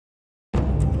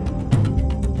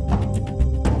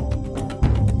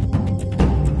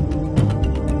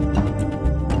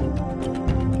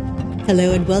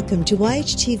Hello and welcome to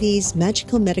YHTV's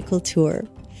Magical Medical Tour.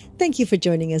 Thank you for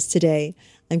joining us today.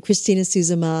 I'm Christina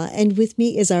Suzuma, and with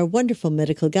me is our wonderful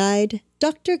medical guide,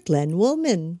 Dr. Glenn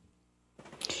Woolman.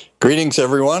 Greetings,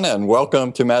 everyone, and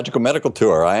welcome to Magical Medical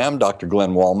Tour. I am Dr.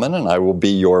 Glenn Woolman, and I will be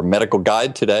your medical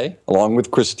guide today, along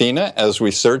with Christina, as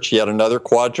we search yet another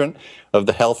quadrant of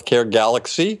the healthcare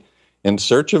galaxy in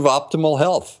search of optimal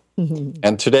health.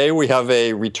 And today we have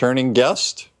a returning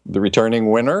guest, the returning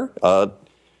winner,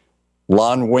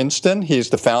 Lon Winston. He's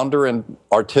the founder and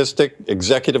artistic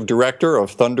executive director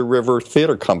of Thunder River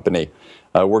Theater Company.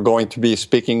 We're going to be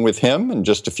speaking with him in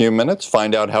just a few minutes,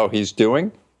 find out how he's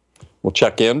doing. We'll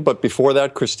check in. But before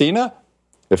that, Christina,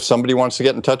 if somebody wants to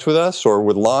get in touch with us or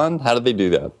with Lon, how do they do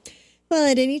that? Well,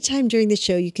 at any time during the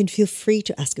show, you can feel free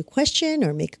to ask a question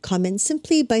or make a comment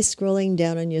simply by scrolling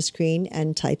down on your screen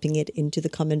and typing it into the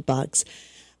comment box.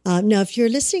 Now, if you're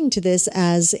listening to this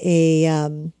as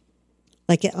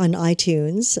like on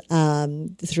iTunes,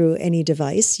 through any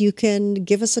device, you can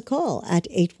give us a call at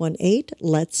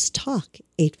 818-LETS-TALK,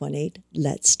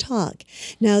 818-LETS-TALK.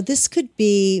 Now, this could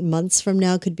be months from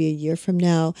now, could be a year from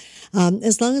now.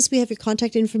 As long as we have your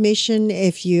contact information,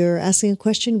 if you're asking a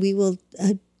question, we will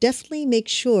definitely make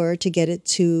sure to get it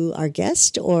to our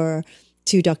guest or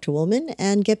to Dr. Woolman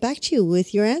and get back to you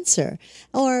with your answer.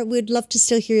 Or we'd love to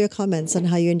still hear your comments on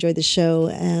how you enjoyed the show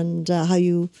and how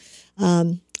you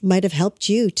might have helped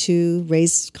you to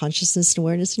raise consciousness and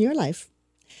awareness in your life.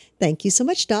 Thank you so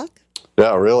much, Doc.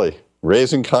 Yeah, really.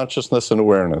 Raising consciousness and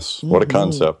awareness. What a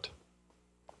concept.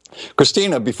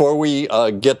 Christina, before we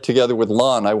get together with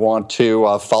Lon, I want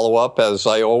to follow up, as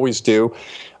I always do.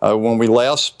 When we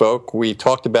last spoke, we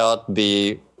talked about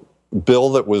the bill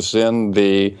that was in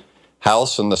the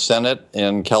House and the Senate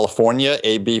in California,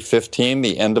 AB 15,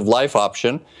 the end-of-life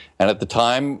option. And at the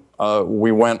time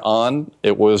we went on,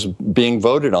 it was being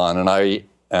voted on. And I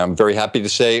am very happy to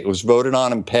say it was voted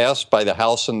on and passed by the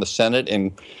House and the Senate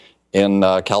in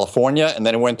California. And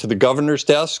then it went to the governor's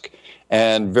desk.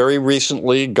 And very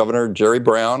recently, Governor Jerry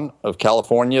Brown of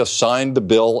California signed the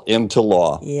bill into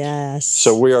law. Yes.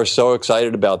 So we are so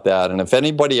excited about that. And if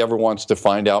anybody ever wants to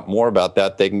find out more about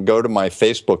that, they can go to my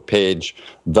Facebook page,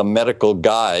 The Medical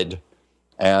Guide,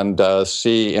 and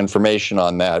see information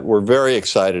on that. We're very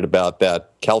excited about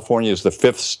that. California is the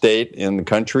 5th state in the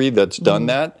country that's done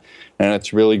that, and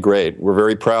it's really great. We're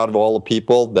very proud of all the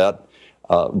people that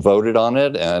voted on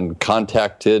it and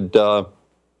contacted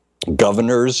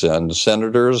governors and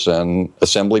senators and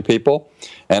assembly people,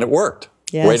 and it worked.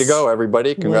 Yes. Way to go,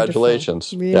 everybody.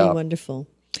 Congratulations. Wonderful. Really wonderful.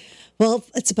 Well,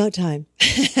 it's about time.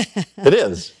 It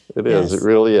is. It is. Yes. It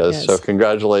really is. Yes. So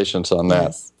congratulations on that.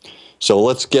 Yes. So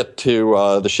let's get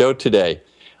to the show today.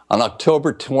 On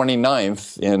October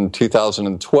 29th in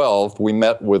 2012, we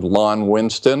met with Lon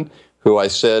Winston, who I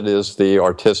said is the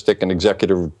artistic and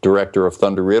executive director of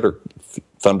Thunder River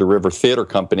Theater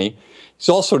Company. He's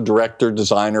also director,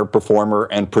 designer, performer,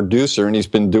 and producer, and he's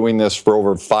been doing this for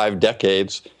over 5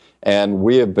 decades, and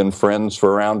we have been friends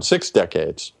for around 6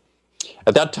 decades.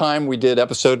 At that time, we did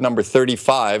episode number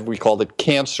 35. We called it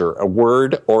Cancer, a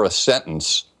Word or a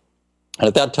Sentence. And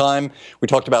at that time, we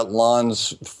talked about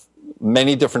Lon's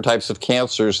many different types of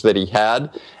cancers that he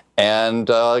had,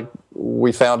 and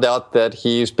we found out that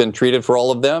he's been treated for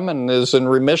all of them and is in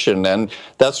remission. And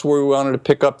that's where we wanted to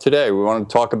pick up today. We wanted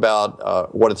to talk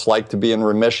about what it's like to be in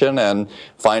remission and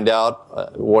find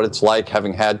out what it's like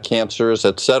having had cancers,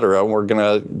 et cetera. And we're going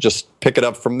to just pick it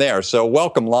up from there. So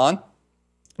welcome, Lon.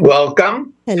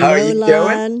 Welcome. Hello, how are you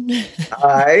Lon. doing?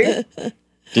 Hi.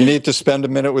 Do you need to spend a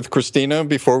minute with Christina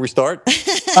before we start?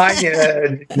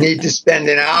 I need to spend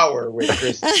an hour with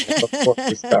Christina before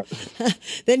we start.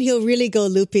 Then he'll really go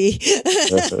loopy.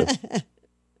 Yeah,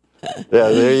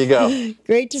 there you go.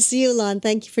 Great to see you, Lon.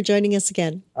 Thank you for joining us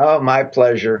again. Oh, my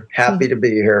pleasure. Happy to be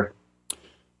here.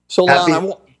 So,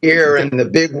 Lon, here in the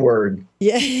big word.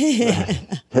 Yeah.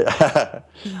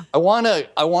 I want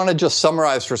to just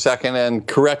summarize for a second and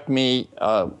correct me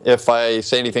if I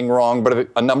say anything wrong, but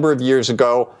a number of years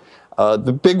ago,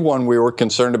 the big one we were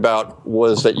concerned about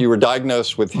was that you were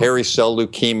diagnosed with hairy cell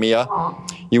leukemia.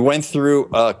 You went through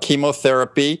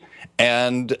chemotherapy,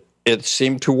 and it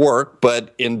seemed to work,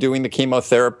 but in doing the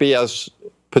chemotherapy, as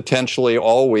potentially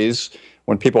always,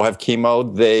 when people have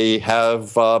chemo, they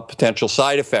have potential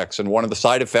side effects. And one of the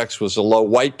side effects was a low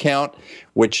white count,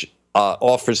 which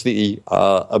offers the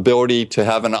ability to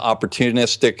have an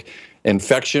opportunistic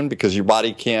infection because your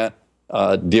body can't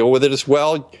deal with it as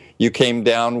well. You came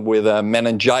down with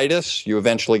meningitis. You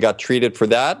eventually got treated for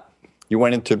that. You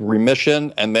went into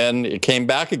remission, and then it came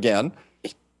back again.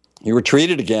 You were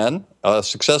treated again,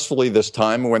 successfully this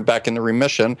time, and went back into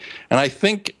remission. And I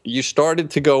think you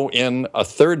started to go in a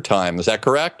third time. Is that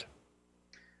correct?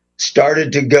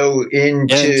 Started to go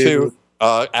into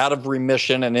out of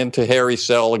remission and into hairy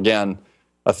cell again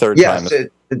a third time. Yes,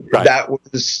 that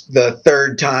was the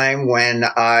third time when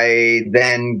I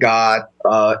then got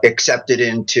accepted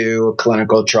into a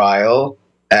clinical trial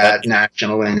at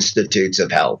National Institutes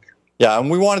of Health. Yeah,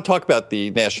 and we want to talk about the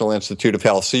National Institute of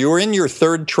Health. So you were in your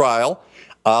third trial,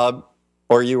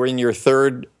 or you were in your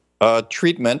third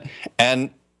treatment,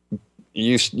 and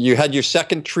you had your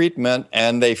second treatment,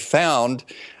 and they found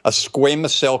a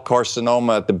squamous cell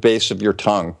carcinoma at the base of your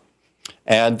tongue.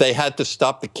 And they had to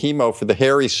stop the chemo for the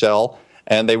hairy cell,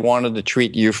 and they wanted to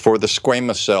treat you for the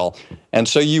squamous cell. And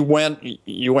so you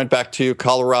went back to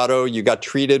Colorado, you got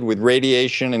treated with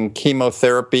radiation and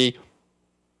chemotherapy.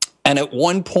 And at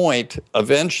one point,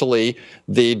 eventually,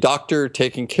 the doctor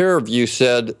taking care of you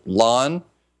said, "Lon,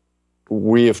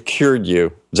 we have cured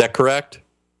you." Is that correct?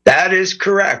 That is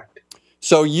correct.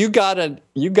 So you got a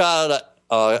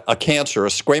cancer, a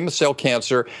squamous cell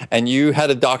cancer, and you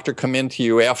had a doctor come into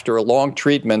you after a long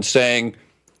treatment saying,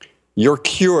 "You're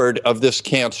cured of this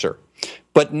cancer."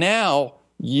 But now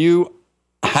you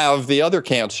have the other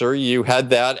cancer, you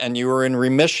had that, and you were in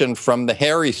remission from the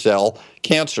hairy cell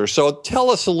cancer. So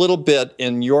tell us a little bit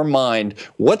in your mind,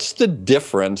 what's the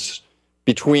difference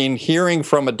between hearing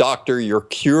from a doctor you're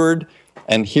cured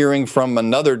and hearing from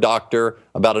another doctor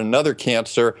about another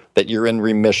cancer that you're in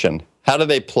remission? How do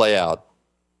they play out?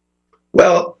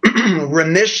 Well,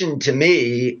 remission to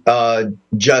me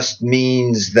just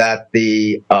means that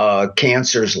the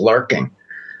cancer's lurking.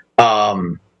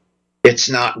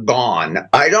 It's not gone.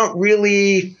 I don't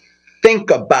really think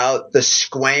about the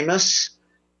squamous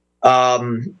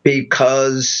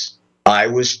because I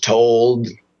was told,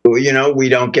 we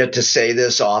don't get to say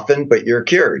this often, but you're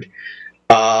cured.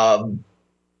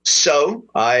 So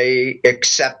I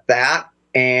accept that,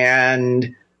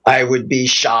 and I would be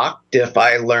shocked if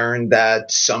I learned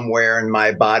that somewhere in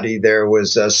my body there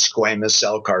was a squamous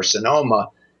cell carcinoma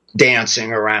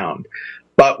dancing around.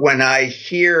 But when I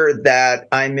hear that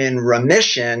I'm in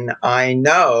remission, I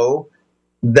know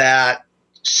that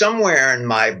somewhere in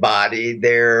my body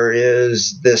there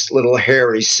is this little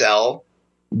hairy cell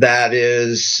that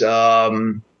is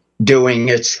doing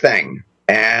its thing,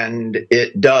 and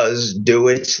it does do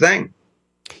its thing.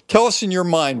 Tell us in your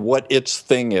mind what its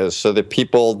thing is so that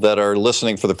people that are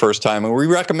listening for the first time, and we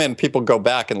recommend people go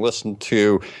back and listen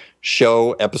to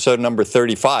episode number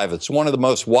 35. It's one of the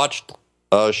most watched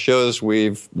shows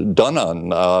we've done on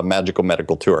Magical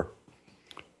Medical Tour.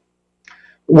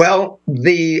 Well,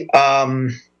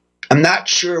 I'm not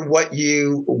sure what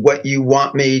you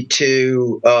want me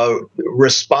to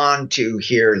respond to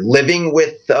here. Living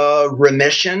with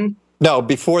remission? No,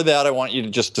 before that, I want you to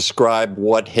just describe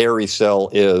what hairy cell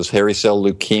is, hairy cell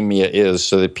leukemia is,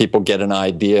 so that people get an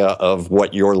idea of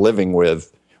what you're living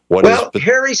with.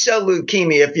 Hairy cell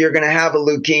leukemia, if you're going to have a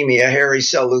leukemia, hairy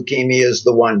cell leukemia is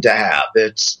the one to have.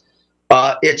 It's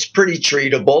pretty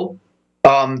treatable.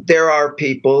 There are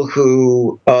people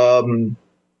who don't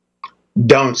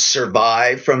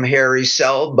survive from hairy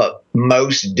cell, but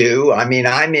most do. I mean,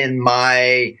 I'm in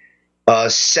my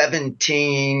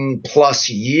 17 plus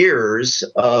years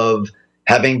of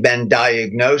having been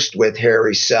diagnosed with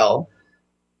hairy cell.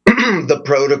 The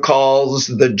protocols,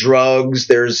 the drugs,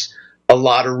 there's a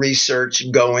lot of research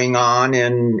going on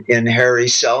in hairy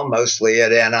cell, mostly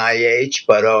at NIH,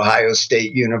 but Ohio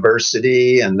State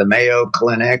University and the Mayo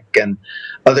Clinic and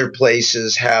other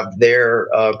places have their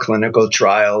clinical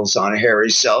trials on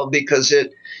hairy cell because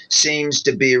it seems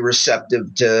to be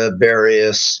receptive to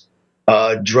various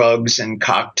drugs and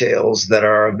cocktails that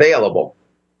are available.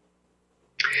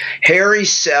 Hairy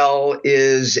cell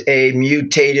is a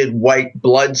mutated white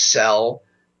blood cell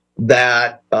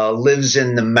that lives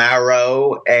in the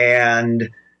marrow and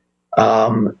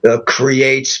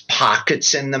creates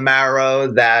pockets in the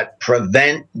marrow that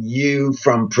prevent you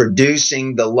from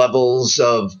producing the levels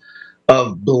of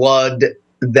blood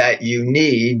that you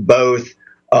need, both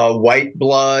white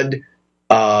blood,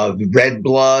 red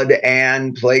blood,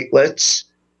 and platelets.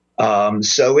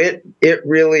 So it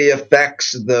really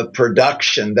affects the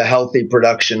production, the healthy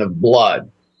production of blood.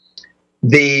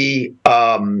 The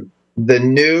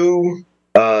new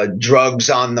drugs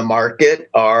on the market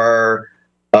are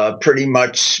pretty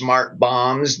much smart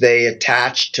bombs. They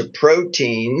attach to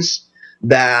proteins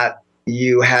that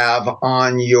you have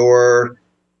on your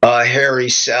hairy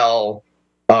cell,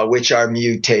 which are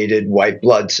mutated white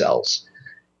blood cells.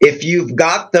 If you've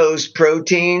got those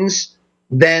proteins,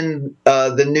 then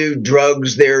the new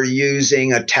drugs they're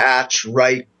using attach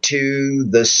right into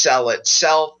the cell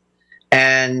itself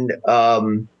and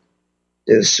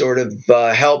it sort of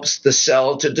helps the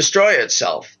cell to destroy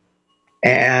itself.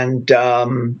 And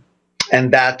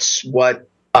that's what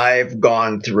I've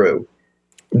gone through.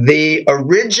 The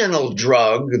original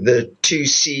drug, the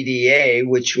 2-CDA,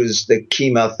 which was the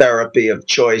chemotherapy of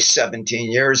choice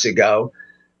 17 years ago,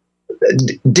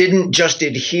 didn't just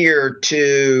adhere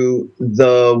to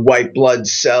the white blood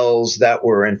cells that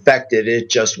were infected. It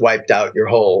just wiped out your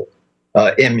whole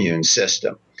immune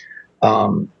system,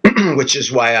 which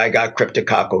is why I got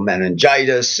cryptococcal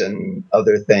meningitis and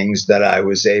other things that I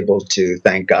was able to,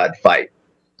 thank God, fight.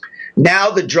 Now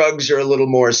the drugs are a little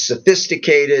more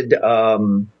sophisticated,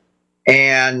 and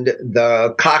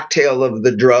the cocktail of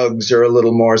the drugs are a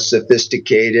little more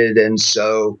sophisticated, and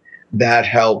so that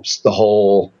helps the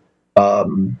whole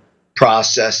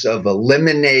process of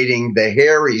eliminating the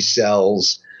hairy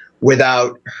cells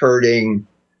without hurting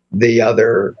the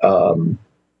other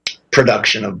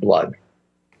production of blood.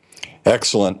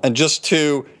 Excellent. And just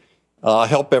to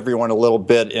help everyone a little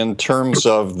bit in terms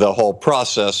of the whole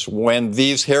process, when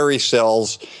these hairy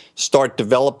cells start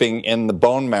developing in the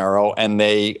bone marrow and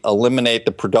they eliminate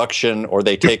the production or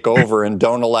they take over and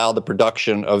don't allow the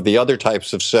production of the other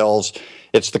types of cells,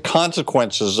 it's the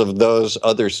consequences of those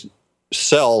other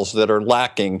cells that are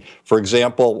lacking. For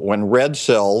example, when red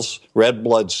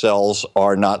blood cells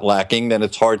are not lacking, then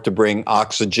it's hard to bring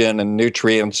oxygen and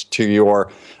nutrients to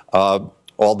your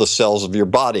all the cells of your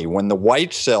body. When the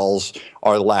white cells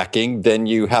are lacking, then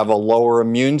you have a lower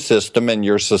immune system and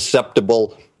you're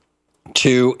susceptible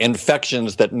to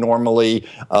infections that normally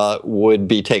would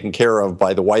be taken care of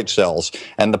by the white cells.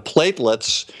 And the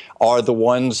platelets are the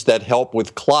ones that help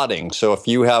with clotting. So if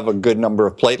you have a good number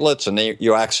of platelets and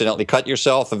you accidentally cut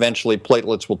yourself, eventually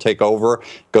platelets will take over,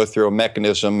 go through a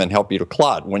mechanism and help you to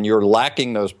clot. When you're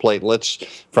lacking those platelets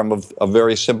from a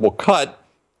very simple cut,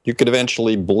 you could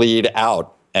eventually bleed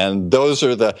out. And those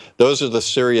are the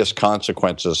serious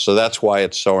consequences. So that's why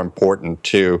it's so important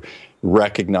to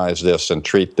recognize this and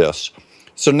treat this.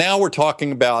 So now we're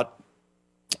talking about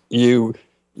you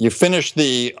finished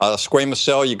the squamous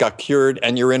cell, you got cured,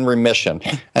 and you're in remission.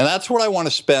 And that's what I want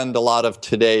to spend a lot of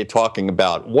today talking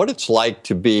about, what it's like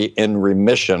to be in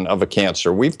remission of a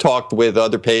cancer. We've talked with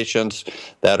other patients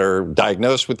that are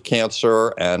diagnosed with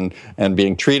cancer and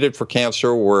being treated for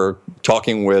cancer. We're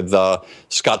talking with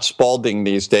Scott Spalding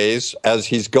these days as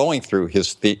he's going through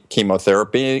his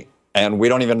chemotherapy, and we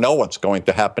don't even know what's going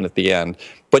to happen at the end.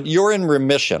 But you're in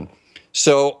remission.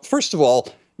 So first of all,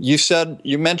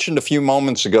 you mentioned a few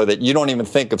moments ago that you don't even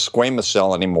think of squamous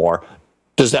cell anymore.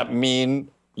 Does that mean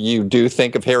you do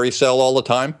think of hairy cell all the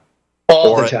time?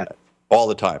 All the time. All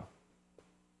the time.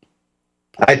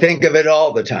 I think of it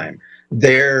all the time.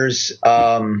 There's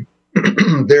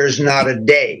there's not a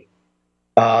day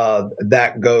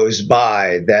that goes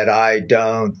by that I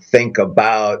don't think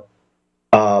about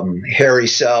hairy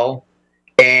cell.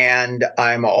 And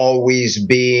I'm always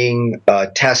being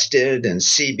tested and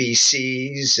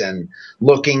CBCs and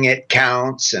looking at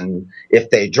counts and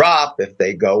if they drop, if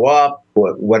they go up,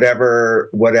 whatever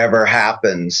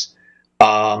happens.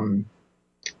 And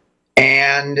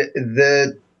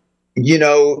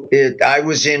I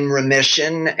was in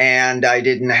remission and I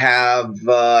didn't have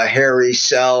hairy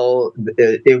cell.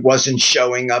 It wasn't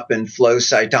showing up in flow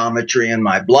cytometry in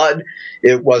my blood.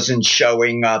 It wasn't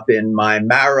showing up in my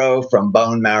marrow from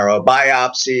bone marrow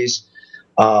biopsies.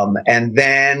 And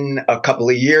then a couple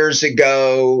of years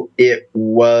ago, it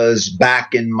was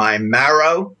back in my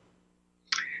marrow.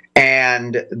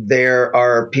 And there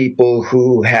are people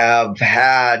who have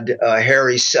had a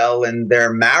hairy cell in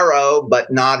their marrow,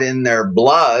 but not in their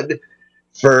blood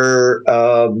for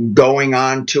going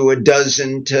on to a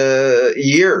dozen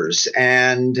years,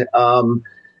 and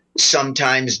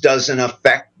sometimes doesn't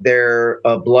affect their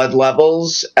blood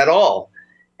levels at all.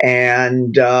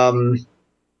 And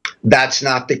that's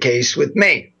not the case with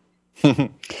me.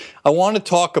 I want to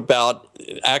talk about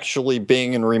actually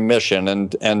being in remission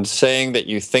and saying that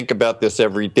you think about this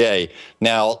every day.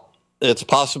 Now, it's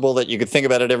possible that you could think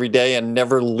about it every day and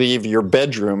never leave your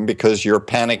bedroom because you're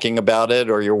panicking about it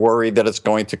or you're worried that it's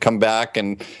going to come back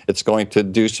and it's going to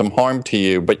do some harm to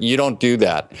you. But you don't do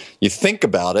that. You think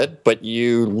about it, but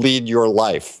you lead your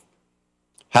life.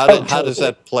 How does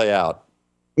that play out?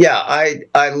 Yeah,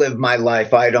 I live my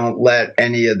life. I don't let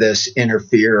any of this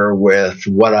interfere with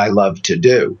what I love to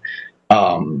do.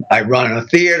 I run a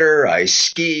theater, I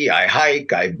ski, I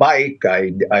hike, I bike,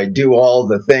 I do all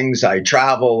the things, I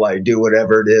travel, I do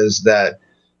whatever it is that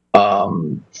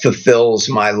fulfills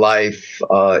my life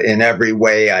in every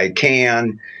way I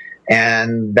can.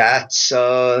 And that's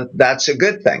a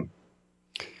good thing.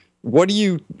 what do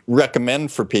you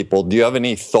recommend for people? Do you have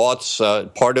any thoughts?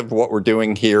 Part of what we're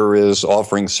doing here is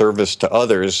offering service to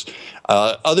others,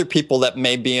 other people that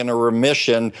may be in a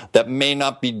remission that may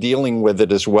not be dealing with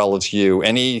it as well as you.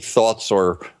 Any thoughts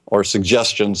or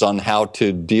suggestions on how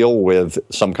to deal with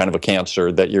some kind of a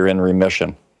cancer that you're in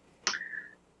remission?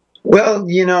 Well,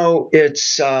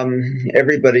 it's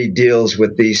everybody deals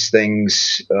with these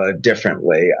things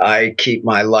differently. I keep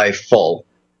my life full.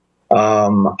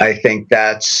 I think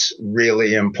that's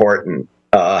really important,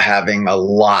 having a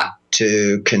lot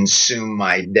to consume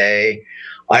my day.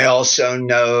 I also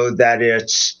know that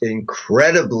it's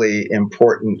incredibly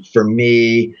important for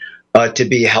me to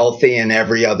be healthy in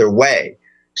every other way.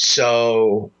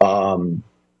 So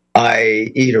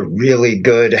I eat a really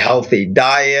good, healthy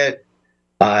diet.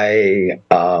 I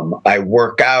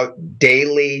work out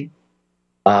daily.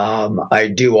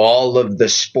 I do all of the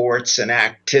sports and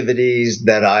activities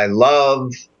that I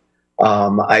love.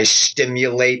 I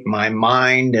stimulate my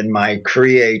mind and my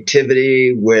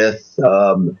creativity with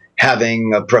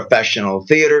having a professional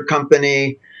theater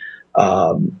company.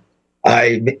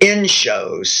 I'm in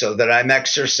shows so that I'm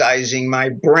exercising my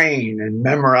brain and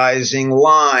memorizing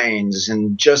lines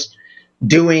and just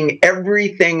doing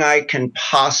everything I can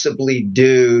possibly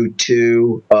do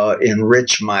to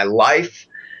enrich my life,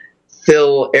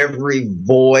 fill every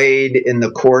void in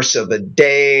the course of a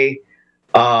day.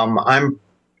 I'm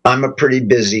a pretty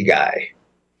busy guy.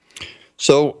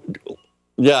 So,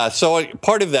 yeah. So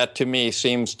part of that to me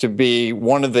seems to be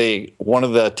one of the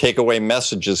takeaway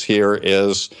messages here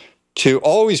is to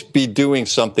always be doing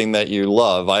something that you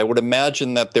love. I would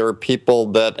imagine that there are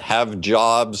people that have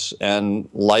jobs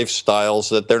and lifestyles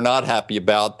that they're not happy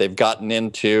about, they've gotten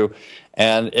into,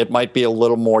 and it might be a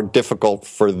little more difficult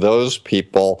for those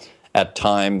people at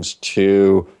times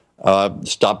to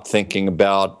stop thinking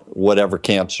about whatever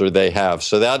cancer they have.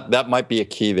 So that might be a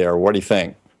key there. What do you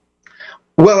think?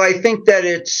 Well, I think that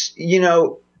it's,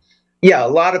 a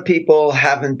lot of people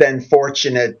haven't been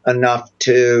fortunate enough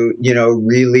to,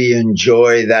 really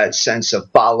enjoy that sense of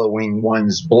following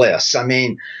one's bliss. I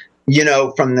mean,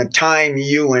 from the time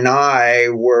you and I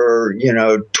were,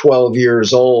 12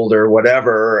 years old or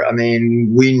whatever, I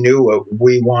mean, we knew what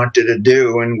we wanted to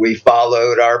do and we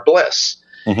followed our bliss.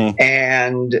 Mm-hmm.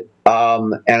 And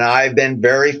I've been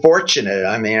very fortunate.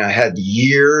 I mean, I had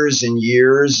years and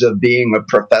years of being a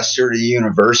professor at a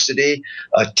university,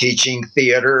 teaching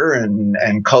theater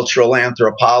and cultural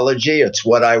anthropology. It's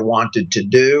what I wanted to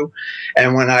do.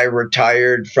 And when I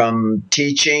retired from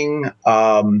teaching,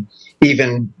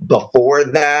 even before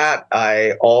that,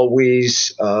 I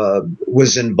always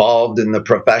was involved in the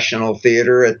professional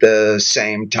theater at the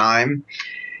same time.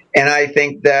 And I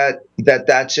think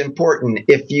that's important.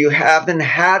 If you haven't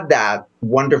had that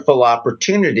wonderful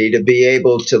opportunity to be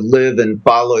able to live and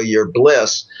follow your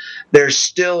bliss, there's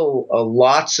still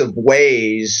lots of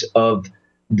ways of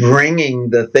bringing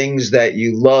the things that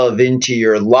you love into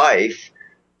your life,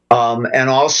 and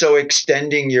also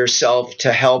extending yourself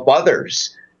to help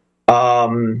others.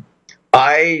 I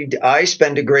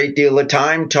spend a great deal of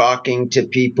time talking to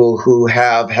people who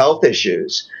have health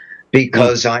issues,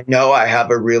 because I know I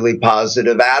have a really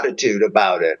positive attitude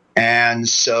about it. And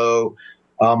so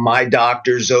my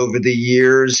doctors over the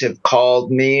years have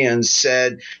called me and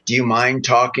said, do you mind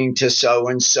talking to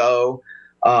so-and-so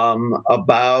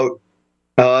about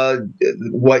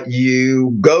what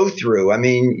you go through? I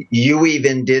mean, you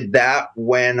even did that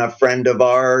when a friend of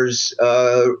ours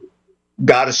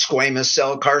got a squamous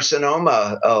cell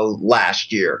carcinoma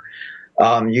last year.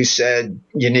 You said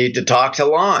you need to talk to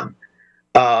Lon.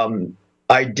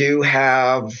 I do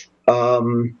have,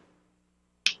 I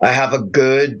have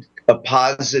a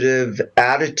positive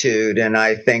attitude, and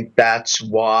I think that's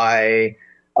why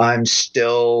I'm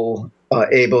still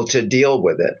able to deal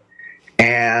with it.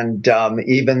 And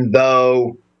even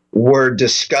though we're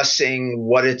discussing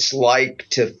what it's like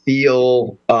to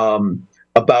feel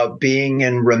about being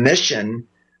in remission,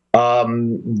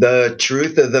 the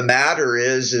truth of the matter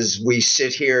is, as we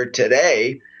sit here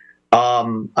today,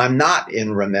 I'm not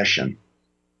in remission.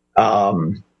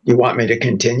 You want me to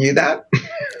continue that?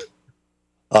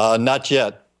 Not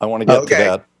yet. I want to get to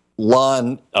that.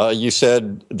 Lon, you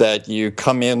said that you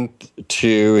come in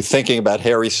to thinking about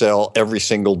hairy cell every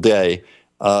single day.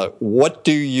 What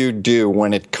do you do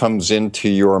when it comes into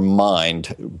your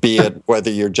mind, be it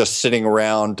whether you're just sitting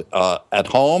around at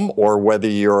home, or whether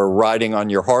you're riding on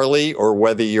your Harley, or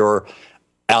whether you're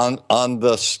on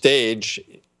the stage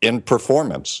in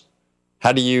performance?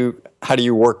 How do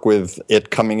you work with it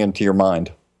coming into your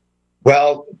mind?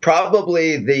 Well,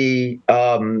 probably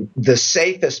the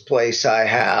safest place I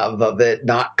have of it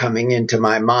not coming into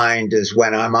my mind is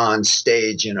when I'm on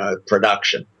stage in a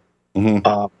production. Hmm.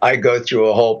 I go through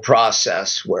a whole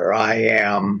process where I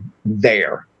am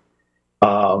there.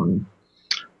 Um,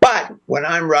 but when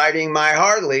I'm riding my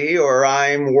Harley, or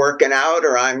I'm working out,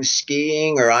 or I'm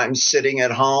skiing, or I'm sitting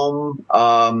at home,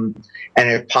 and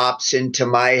it pops into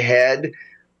my head,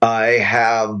 I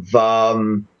have.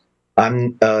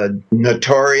 I'm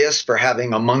notorious for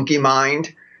having a monkey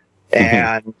mind,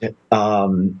 and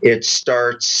it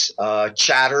starts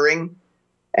chattering,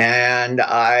 and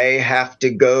I have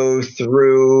to go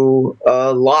through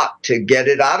a lot to get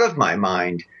it out of my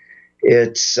mind.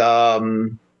 It's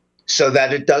so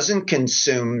that it doesn't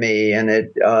consume me, and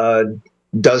it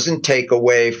doesn't take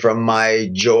away from my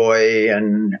joy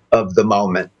and of the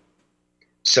moment.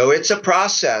 So it's a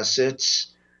process.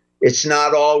 It's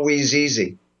not always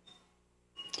easy.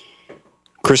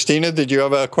 Christina, did you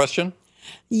have a question?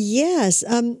 Yes.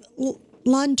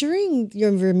 Lon, during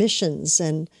your remissions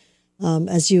and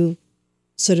as you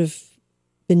sort of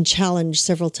been challenged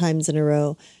several times in a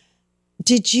row,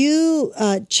 did you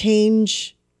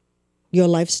change your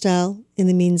lifestyle in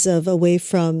the means of away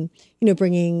from,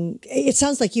 bringing, it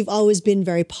sounds like you've always been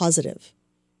very positive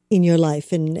in your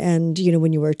life. And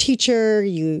when you were a teacher,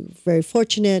 you very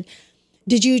fortunate.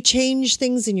 Did you change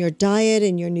things in your diet,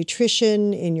 in your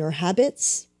nutrition, in your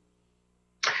habits?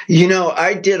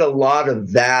 I did a lot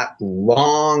of that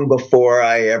long before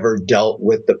I ever dealt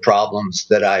with the problems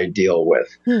that I deal with.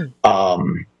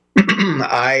 Um,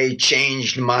 I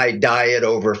changed my diet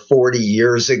over 40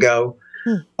 years ago.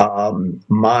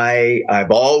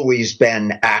 I've always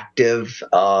been active,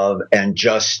 and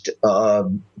just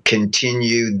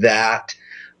continued that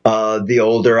the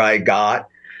older I got.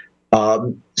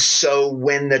 So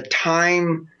when the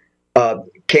time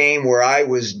came where I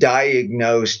was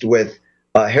diagnosed with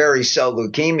hairy cell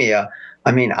leukemia,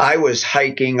 I mean, I was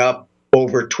hiking up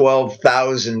over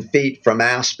 12,000 feet from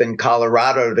Aspen,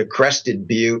 Colorado to Crested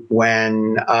Butte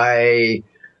when I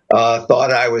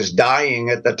thought I was dying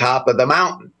at the top of the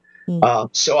mountain.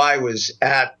 So I was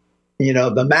at,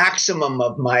 the maximum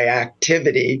of my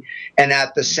activity, and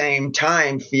at the same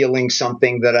time feeling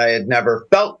something that I had never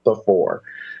felt before.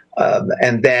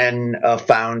 And then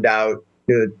found out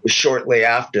shortly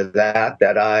after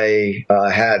that I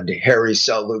had hairy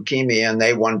cell leukemia, and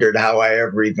they wondered how I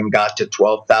ever even got to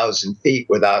 12,000 feet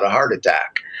without a heart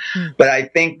attack. But I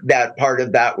think that part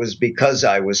of that was because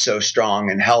I was so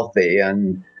strong and healthy.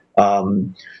 And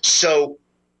so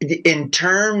in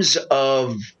terms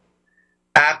of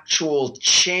actual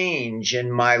change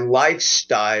in my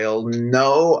lifestyle,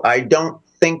 no, I don't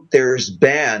think there's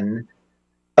been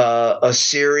a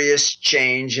serious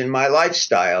change in my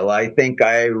lifestyle. I think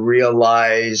I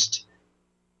realized,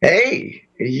 hey,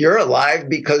 you're alive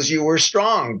because you were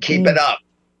strong. Keep it up.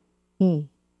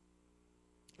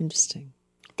 Interesting.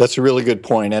 That's a really good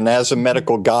point. And as a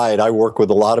medical guide, I work with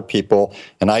a lot of people,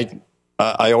 and I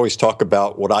always talk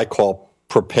about what I call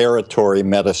preparatory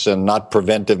medicine, not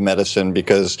preventive medicine,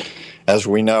 because as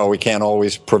we know, we can't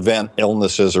always prevent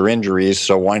illnesses or injuries.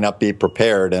 So why not be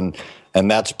prepared? And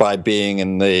that's by being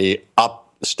in the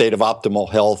state of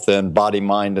optimal health and body,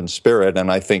 mind, and spirit.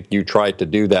 And I think you tried to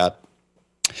do that.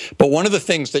 But one of the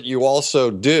things that you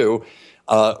also do,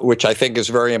 which I think is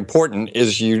very important,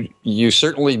 is you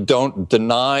certainly don't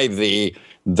deny the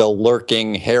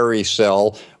lurking hairy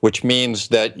cell, which means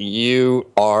that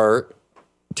you are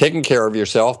taking care of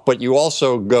yourself, but you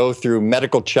also go through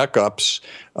medical checkups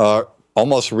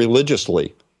almost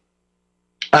religiously.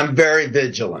 I'm very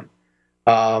vigilant.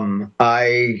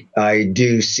 I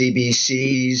do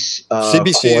CBCs.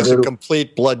 CBC is a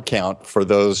complete blood count for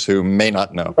those who may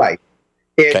not know. Right.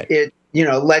 It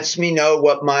lets me know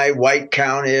what my white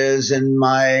count is, and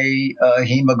my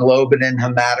hemoglobin and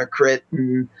hematocrit,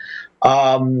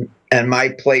 and my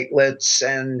platelets,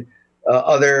 and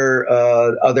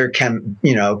other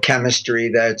chemistry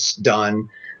that's done.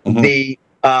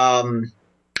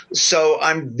 So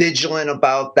I'm vigilant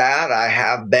about that. I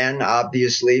have been,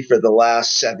 obviously, for the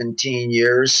last 17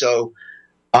 years. So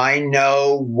I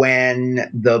know when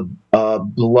the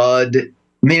blood,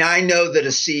 I know that a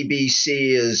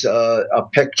CBC is a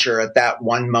picture at that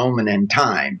one moment in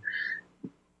time.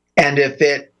 And if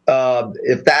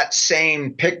that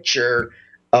same picture,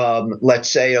 let's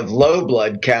say of low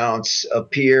blood counts,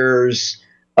 appears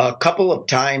a couple of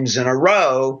times in a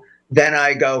row, then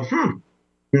I go,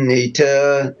 need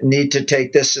to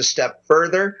take this a step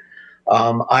further.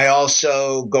 I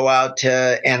also go out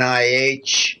to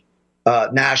NIH,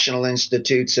 National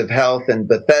Institutes of Health in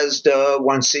Bethesda,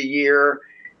 once a year,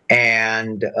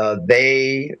 and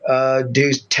they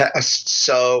do tests.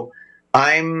 So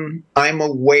I'm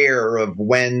aware of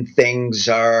when things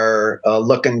are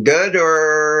looking good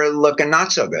or looking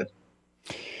not so good.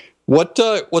 What's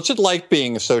it like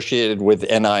being associated with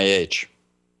NIH?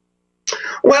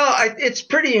 Well, it's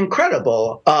pretty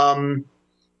incredible. I'm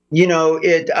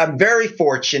very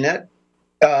fortunate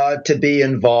to be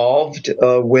involved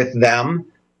with them,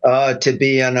 to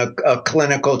be in a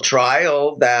clinical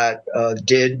trial that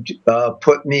did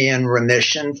put me in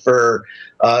remission for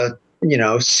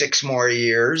 6 more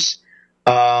years.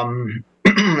 And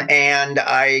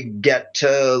I get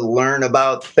to learn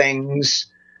about things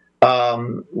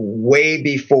way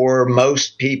before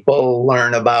most people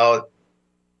learn about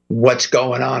what's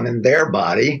going on in their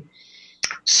body.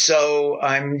 So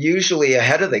I'm usually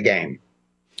ahead of the game.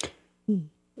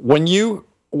 When you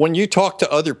talk to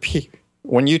other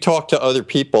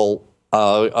people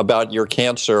about your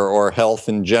cancer or health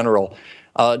in general,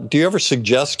 do you ever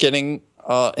suggest getting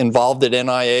involved at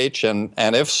NIH?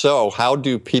 And if so, how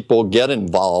do people get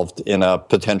involved in a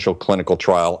potential clinical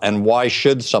trial? And why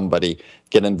should somebody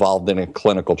get involved in a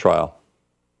clinical trial?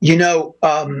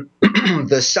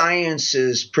 The science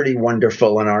is pretty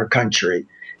wonderful in our country,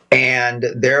 and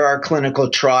there are clinical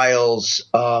trials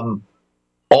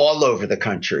all over the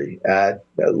country at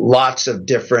lots of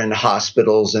different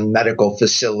hospitals and medical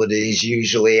facilities,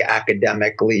 usually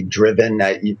academically driven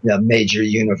at major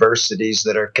universities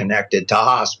that are connected to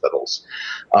hospitals.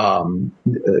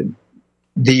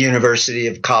 The University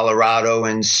of Colorado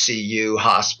and CU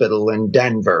Hospital in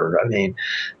Denver. I mean,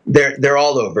 they're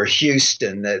all over.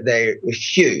 Houston, they're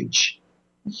huge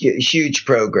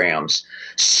programs.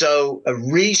 So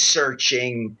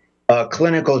researching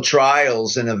clinical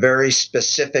trials in a very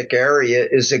specific area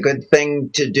is a good thing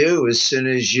to do as soon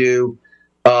as you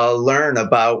learn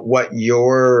about what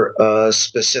your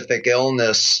specific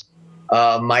illness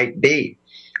might be.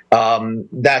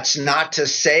 That's not to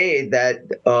say that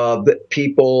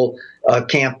people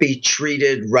can't be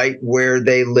treated right where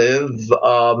they live.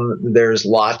 There's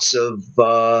lots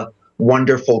of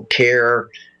wonderful care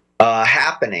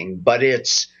happening, but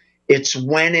it's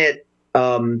when it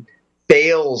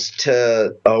fails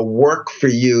to work for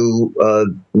you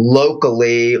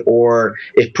locally, or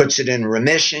it puts it in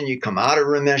remission, you come out of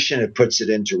remission, it puts it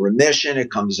into remission,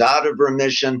 it comes out of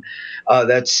remission,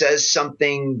 that says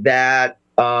something that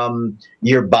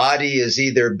your body is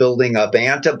either building up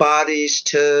antibodies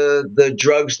to the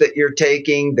drugs that you're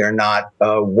taking, they're not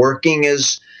working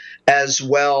as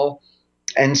well.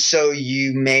 And so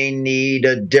you may need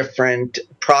a different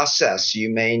process. You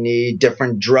may need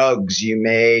different drugs. You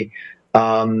may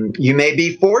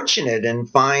be fortunate and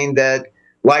find that,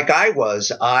 like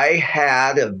I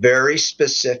had a very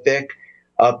specific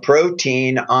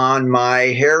protein on my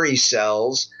hairy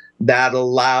cells that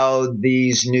allowed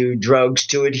these new drugs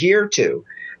to adhere to,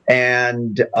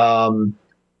 and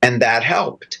that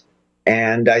helped.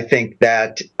 And I think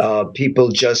that people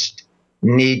just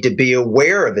need to be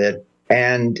aware of it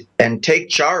and take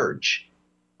charge.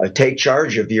 Take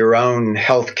charge of your own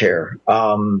health care.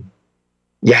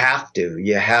 You have to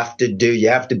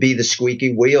be the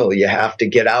squeaky wheel. You have to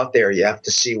get out there. You have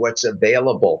to see what's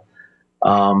available.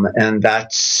 And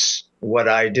that's what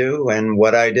I do and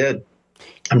what I did.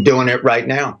 I'm doing it right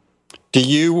now.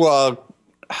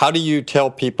 How do you tell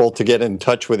people to get in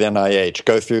touch with NIH?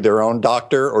 Go through their own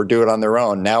doctor or do it on their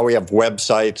own? Now we have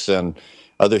websites and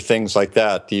other things like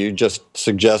that. Do you just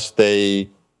suggest they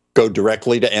go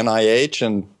directly to NIH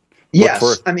and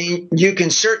Yes. I mean, you can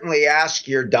certainly ask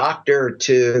your doctor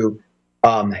to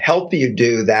help you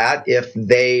do that if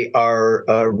they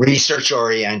are research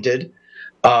oriented.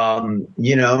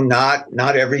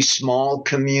 Not every small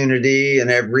community and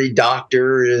every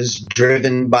doctor is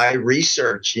driven by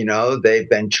research. They've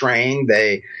been trained.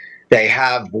 They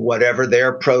have whatever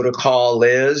their protocol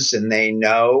is, and they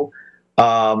know.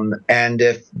 And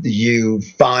if you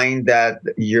find that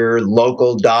your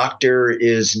local doctor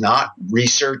is not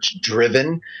research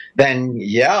driven, then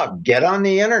get on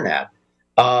the internet.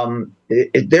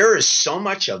 There is so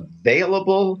much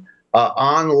available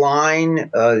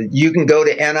online. You can go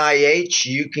to NIH,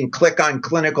 you can click on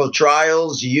clinical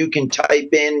trials, you can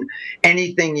type in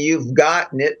anything you've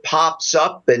got and it pops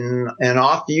up and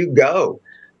off you go.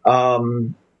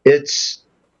 It's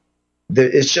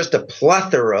just a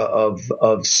plethora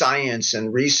of science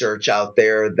and research out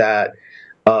there that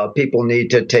people need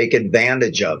to take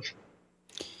advantage of.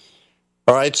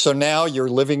 All right, so now you're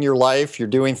living your life, you're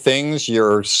doing things,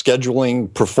 you're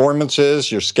scheduling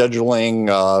performances, you're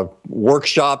scheduling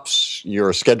workshops,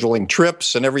 you're scheduling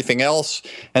trips and everything else,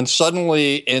 and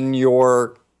suddenly in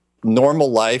your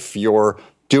normal life, your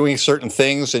doing certain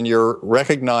things and you're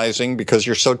recognizing, because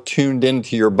you're so tuned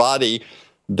into your body,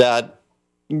 that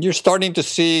you're starting to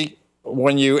see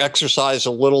when you exercise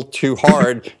a little too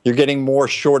hard, you're getting more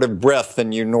short of breath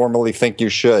than you normally think you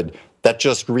should. That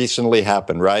just recently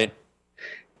happened, right?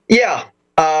 Yeah.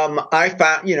 I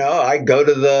found, I go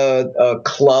to the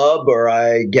club or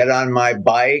I get on my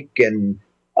bike and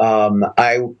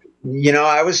I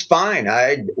was fine.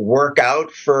 I'd work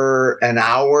out for an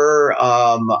hour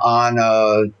on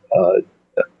a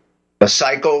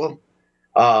cycle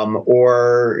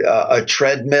or a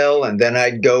treadmill, and then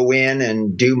I'd go in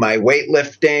and do my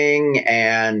weightlifting,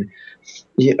 and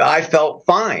I felt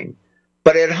fine.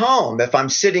 But at home, if I'm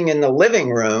sitting in the living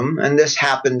room, and this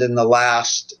happened in the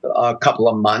last couple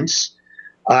of months,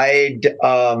 I'd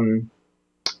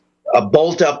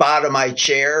bolt up out of my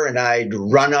chair and I'd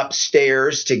run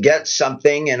upstairs to get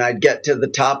something, and I'd get to the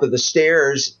top of the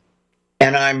stairs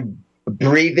and I'm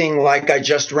breathing like I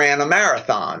just ran a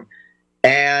marathon.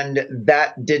 And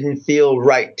that didn't feel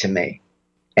right to me.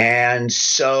 And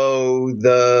so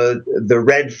the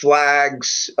red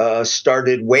flags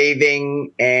started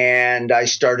waving, and I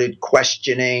started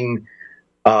questioning,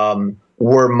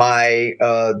 were my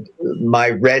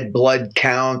red blood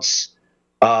counts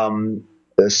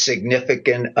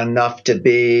significant enough to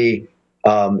be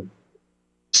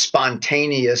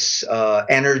spontaneous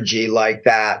energy like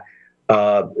that,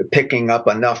 picking up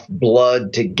enough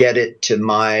blood to get it to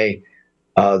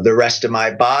the rest of my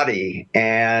body.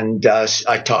 And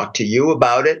I talked to you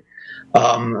about it.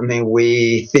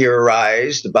 We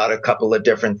theorized about a couple of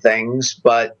different things,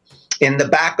 but in the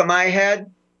back of my head,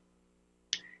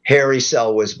 hairy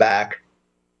cell was back.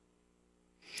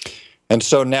 And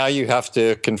so now you have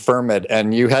to confirm it.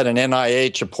 And you had an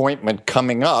NIH appointment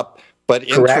coming up, but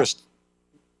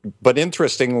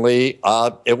interestingly,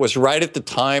 it was right at the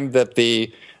time that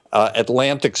the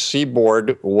Atlantic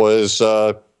seaboard was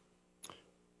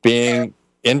being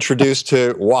introduced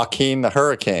to Joaquin the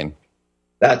hurricane.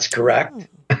 That's correct.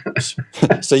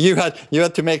 So you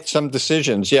had to make some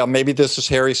decisions. Yeah, maybe this is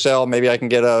hairy cell. Maybe I can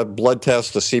get a blood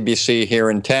test, a CBC here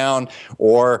in town,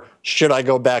 or should I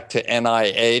go back to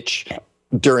NIH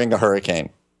during a hurricane?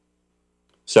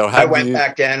 So I went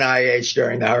back to NIH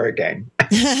during the hurricane.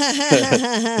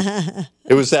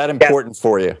 It was that important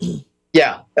for you.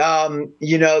 Yeah.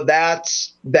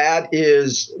 That's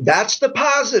the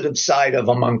positive side of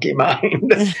a monkey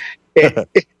mind. It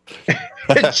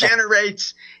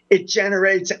generates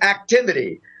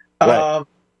activity. Right.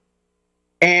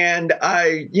 And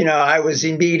I was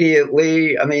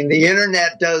immediately, the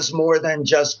internet does more than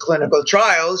just clinical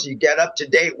trials. You get up to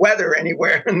date weather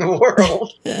anywhere in the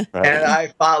world. Right. And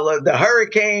I followed the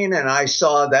hurricane, and I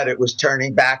saw that it was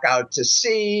turning back out to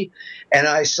sea. And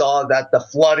I saw that the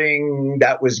flooding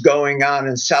that was going on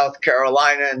in South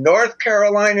Carolina and North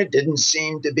Carolina didn't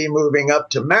seem to be moving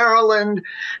up to Maryland.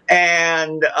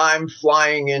 And I'm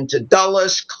flying into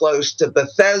Dulles, close to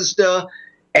Bethesda.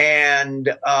 And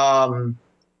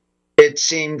it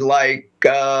seemed like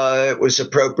it was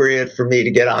appropriate for me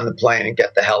to get on the plane and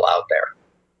get the hell out there.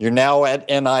 You're now at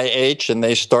NIH, and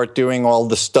they start doing all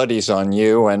the studies on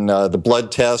you and the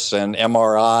blood tests and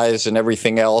MRIs and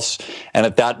everything else. And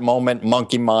at that moment,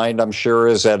 Monkey Mind, I'm sure,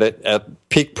 is at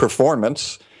peak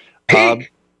performance.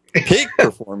 Peak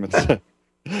Performance.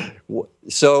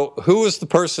 So who was the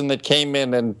person that came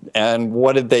in and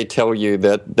what did they tell you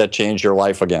that changed your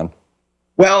life again?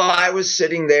 Well, I was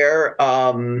sitting there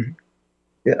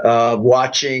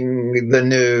watching the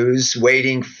news,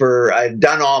 I'd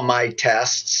done all my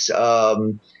tests,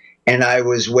 and I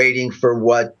was waiting for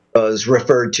what was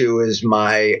referred to as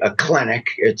my clinic.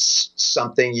 It's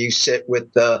something you sit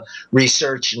with the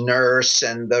research nurse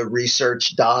and the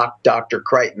research doc, Dr.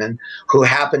 Kreitman, who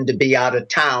happened to be out of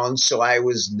town. So I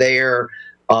was there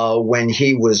when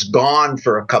he was gone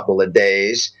for a couple of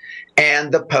days,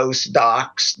 and the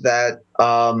postdocs that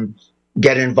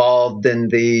get involved in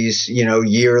these,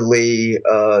 yearly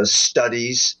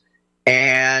studies.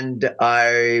 And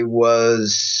I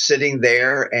was sitting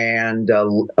there, and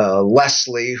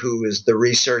Leslie, who is the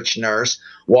research nurse,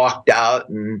 walked out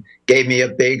and gave me a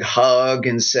big hug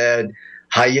and said,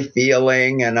 "How you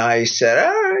feeling?" And I said,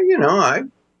 I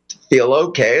feel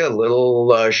okay, a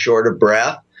little short of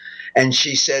breath. And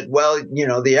she said, "Well,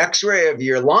 the x-ray of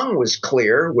your lung was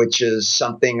clear," which is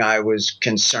something I was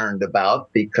concerned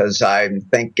about, because I'm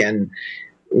thinking,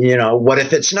 what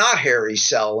if it's not hairy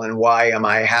cell, and why am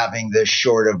I having this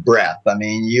short of breath?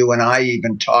 You and I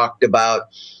even talked about,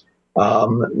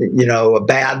 a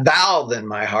bad valve in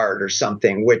my heart or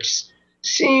something, which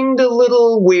seemed a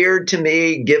little weird to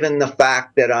me, given the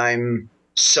fact that I'm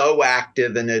so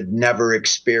active and had never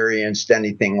experienced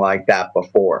anything like that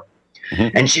before.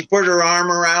 Mm-hmm. And she put her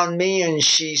arm around me and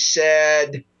she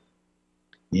said,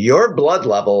 "Your blood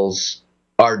levels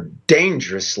are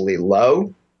dangerously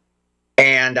low,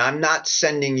 and I'm not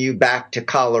sending you back to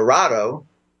Colorado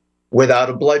without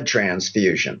a blood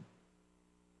transfusion."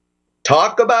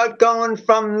 Talk about going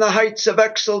from the heights of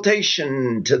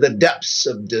exultation to the depths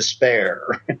of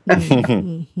despair.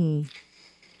 Mm-hmm.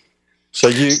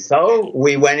 So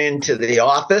we went into the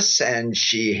office and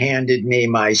she handed me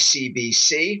my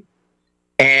CBC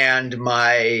and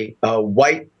my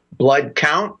white blood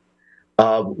count,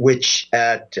 which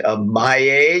at my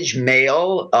age,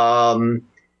 male,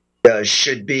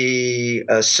 should be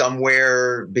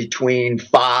somewhere between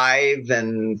 5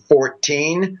 and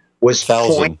 14, was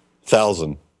 1,000.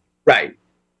 Right.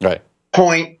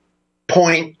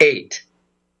 0.8.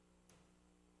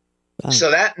 Wow.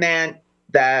 So that meant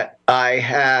that I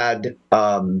had,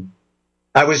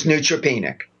 I was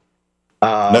neutropenic.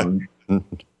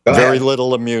 Very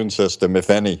little immune system, if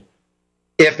any.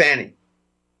 If any.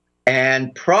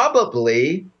 And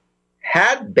probably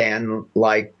had been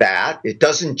like that. It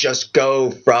doesn't just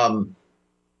go from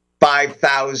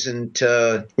 5,000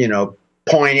 to,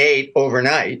 0.8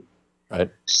 overnight.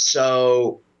 Right.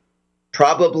 So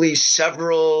probably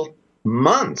several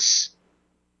months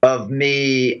of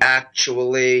me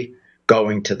actually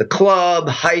going to the club,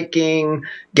 hiking,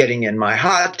 getting in my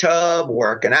hot tub,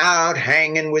 working out,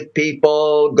 hanging with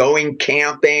people, going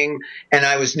camping, and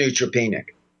I was neutropenic.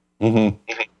 Mm-hmm.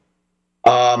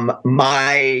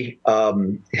 My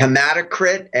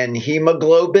hematocrit and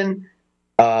hemoglobin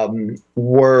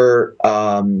were,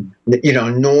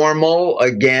 normal,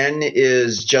 again,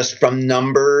 is just from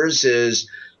numbers, is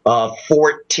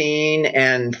 14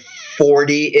 and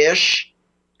 40-ish.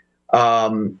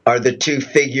 Are the two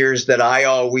figures that I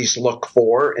always look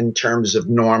for in terms of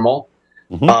normal.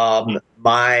 Mm-hmm.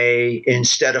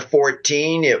 Instead of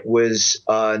 14, it was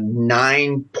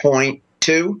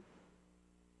 9.2.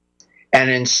 And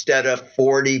instead of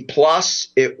 40 plus,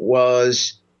 it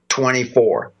was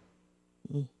 24.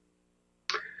 Mm.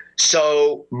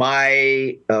 So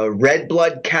my red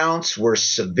blood counts were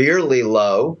severely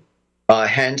low,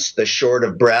 hence the short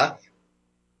of breath.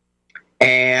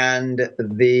 And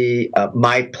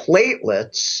my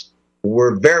platelets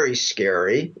were very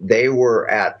scary. They were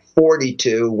at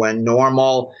 42 when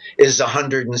normal is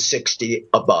 160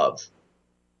 above.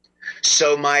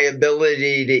 So my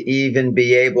ability to even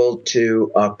be able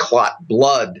to clot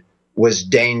blood was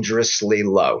dangerously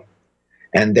low.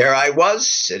 And there I was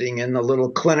sitting in the little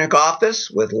clinic office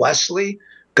with Leslie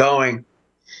going,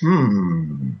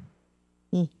 I'm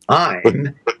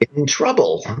in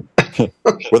trouble.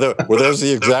 Were those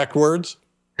the exact words?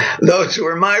 Those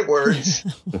were my words.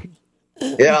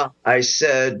 Yeah, I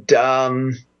said,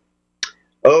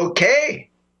 okay,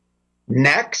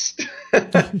 next.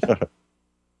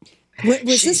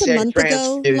 Was this a month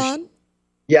ago, Lon?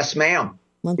 Yes, ma'am.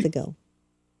 Month ago.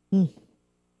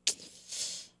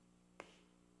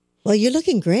 Well, you're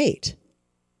looking great.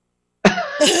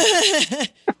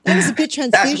 That was a good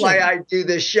transfusion. That's why I do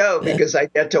this show, because I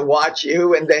get to watch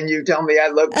you and then you tell me I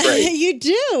look great. You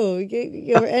do.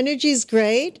 Your energy is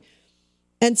great.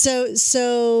 And so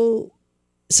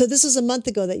this was a month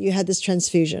ago that you had this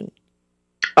transfusion.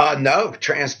 No,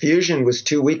 transfusion was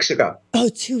 2 weeks ago. Oh,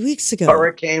 2 weeks ago.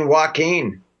 Hurricane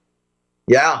Joaquin.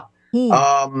 Yeah.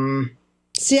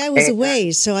 See, I was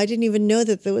away, so I didn't even know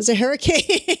that there was a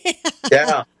hurricane.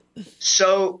 Yeah.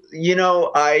 So,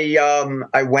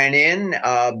 I went in,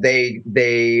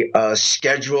 they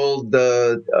scheduled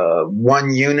the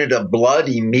 1 unit of blood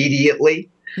immediately.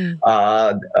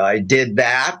 I did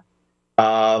that.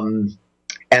 And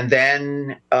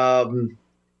then,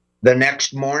 the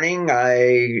next morning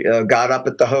I got up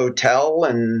at the hotel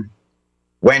and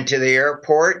went to the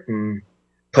airport and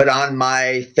put on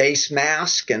my face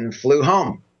mask and flew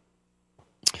home.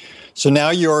 So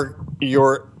now you're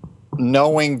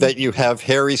knowing that you have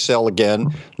hairy cell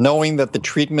again, knowing that the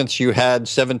treatments you had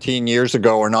 17 years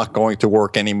ago are not going to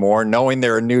work anymore, knowing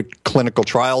there are new clinical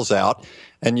trials out,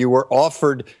 and you were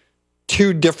offered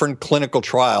 2 different clinical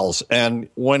trials. And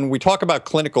when we talk about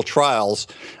clinical trials,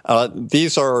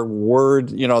 these are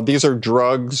these are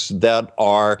drugs that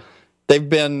they've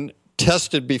been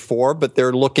tested before, but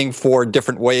they're looking for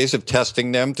different ways of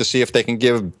testing them to see if they can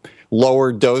give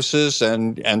lower doses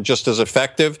and just as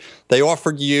effective. They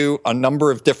offered you a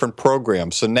number of different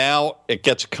programs. So now it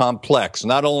gets complex.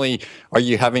 Not only are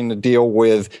you having to deal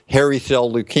with hairy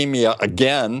cell leukemia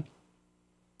again,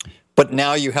 but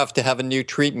now you have to have a new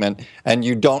treatment, and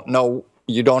you don't know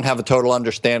you don't have a total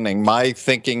understanding. My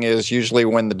thinking is usually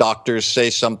when the doctors say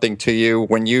something to you,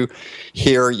 when you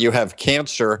hear you have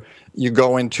cancer, you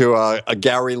go into a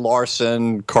Gary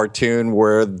Larson cartoon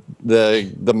where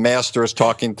the master is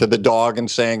talking to the dog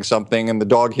and saying something, and the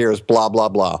dog hears blah, blah,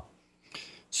 blah.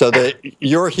 So that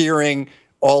you're hearing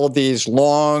all of these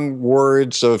long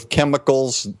words of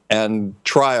chemicals and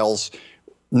trials.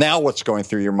 Now what's going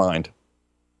through your mind?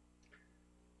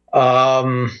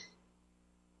 Couple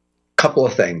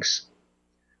of things.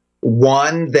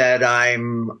 One, that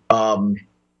I'm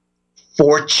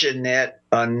fortunate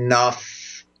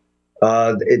enough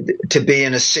to be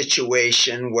in a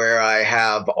situation where I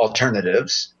have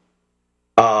alternatives.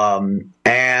 And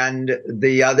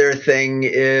the other thing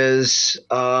is,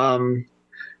 oh,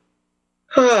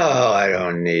 I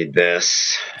don't need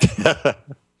this.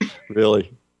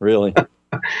 Really?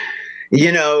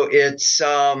 You know, it's,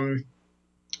 one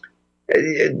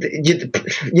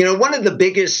of the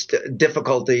biggest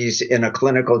difficulties in a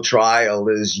clinical trial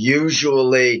is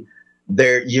usually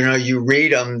you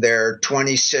read them, they're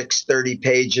 26, 30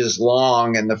 pages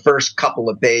long, and the first couple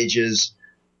of pages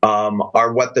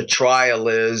are what the trial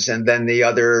is, and then the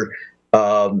other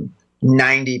 90%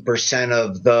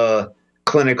 of the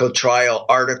clinical trial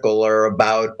article are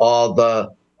about all the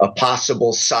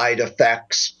possible side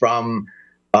effects from,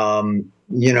 a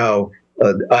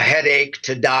headache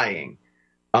to dying.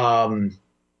 And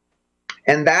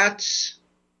that's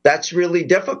really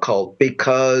difficult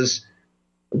because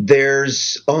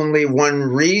there's only one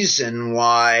reason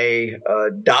why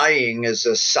dying is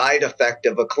a side effect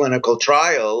of a clinical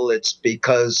trial. It's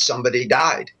because somebody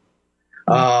died.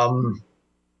 And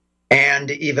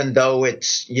even though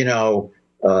it's,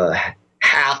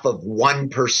 half of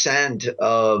 1%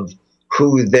 of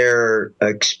who they're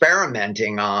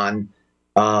experimenting on,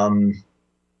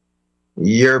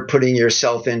 you're putting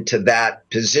yourself into that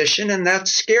position, and that's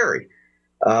scary.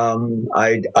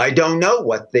 I don't know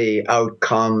what the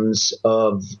outcomes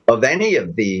of any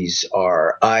of these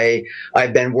are.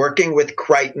 I've been working with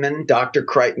Dr.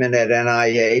 Kreitman at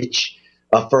NIH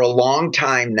for a long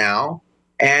time now,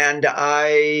 and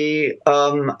I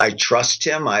trust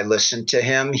him. I listen to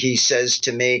him. He says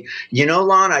to me,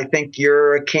 Lon, I think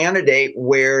you're a candidate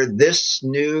where this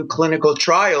new clinical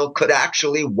trial could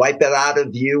actually wipe it out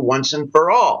of you once and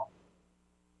for all.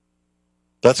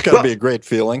 That's got to be a great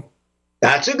feeling.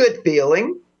 That's a good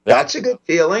feeling. Yep. That's a good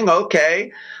feeling.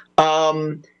 Okay.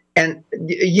 And at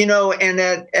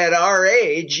our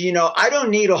age, I don't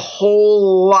need a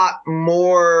whole lot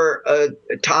more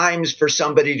times for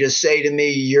somebody to say to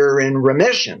me, you're in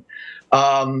remission.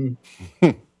 I'm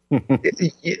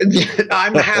happy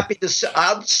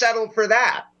I'll settle for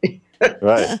that.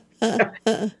 Right.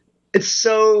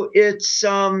 So it's,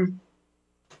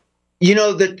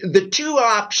 the two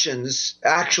options,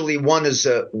 actually, one of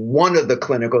the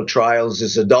clinical trials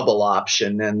is a double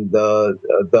option, and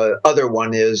the other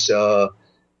one is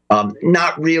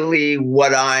not really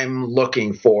what I'm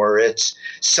looking for. It's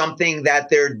something that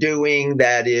they're doing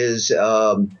that is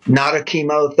not a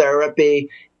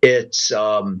chemotherapy. It's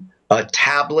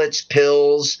tablets,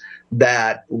 pills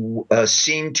that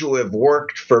seem to have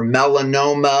worked for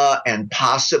melanoma and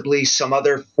possibly some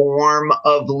other form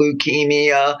of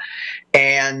leukemia.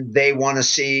 And they want to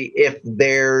see if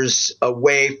there's a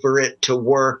way for it to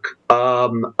work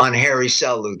on hairy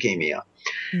cell leukemia.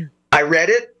 I read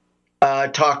it,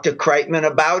 talked to Kreitman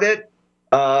about it,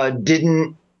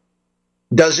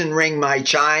 doesn't ring my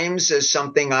chimes as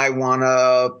something I want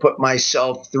to put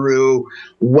myself through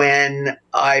when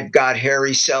I've got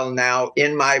hairy cell now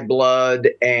in my blood,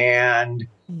 and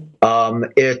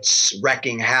it's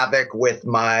wrecking havoc with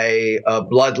my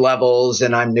blood levels,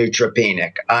 and I'm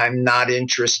neutropenic. I'm not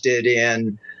interested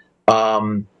in,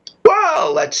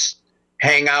 let's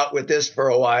hang out with this for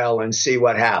a while and see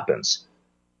what happens.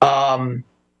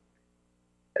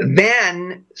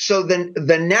 Then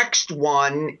the next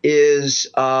one is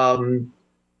a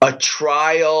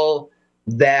trial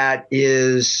that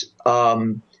is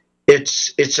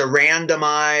it's a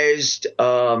randomized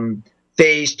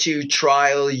phase 2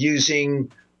 trial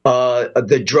using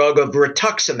the drug of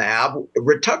rituximab.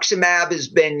 Rituximab has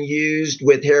been used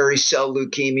with hairy cell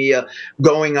leukemia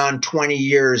going on 20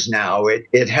 years now.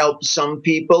 It helps some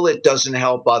people. It doesn't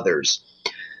help others.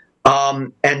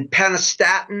 And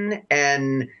penistatin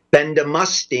and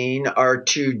bendamustine are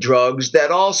two drugs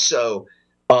that also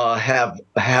have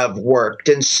worked.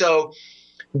 And so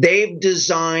they've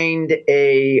designed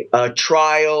a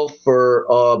trial for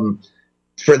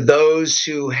those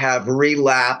who have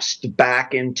relapsed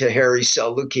back into hairy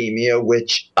cell leukemia,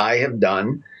 which I have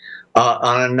done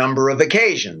on a number of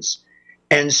occasions.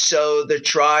 And so the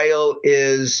trial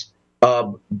is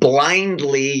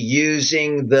blindly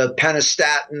using the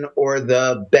pennistatin or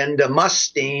the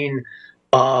bendamustine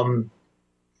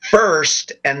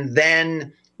first, and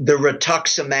then the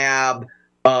rituximab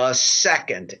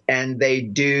second, and they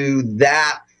do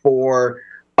that for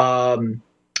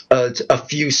a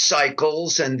few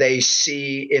cycles, and they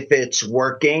see if it's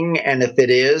working, and if it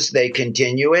is, they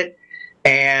continue it,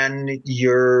 and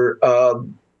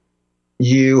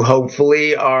you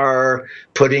hopefully are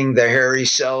putting the hairy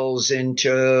cells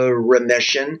into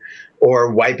remission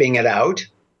or wiping it out.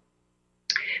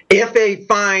 If they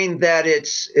find that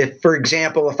for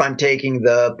example, if I'm taking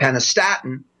the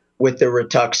pennistatin with the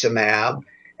rituximab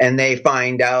and they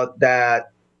find out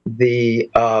that the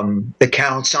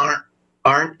counts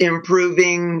aren't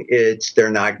improving, they're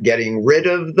not getting rid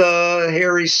of the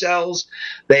hairy cells,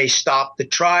 they stop the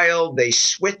trial, they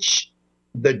switch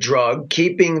the drug,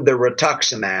 keeping the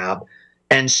rituximab,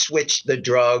 and switch the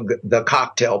drug, the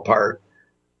cocktail part,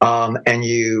 and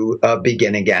you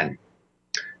begin again.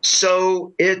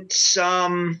 So it's a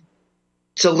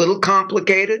little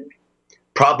complicated.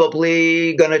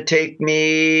 Probably going to take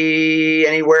me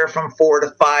anywhere from 4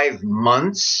 to 5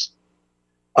 months,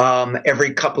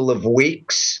 every couple of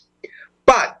weeks.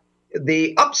 But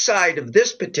the upside of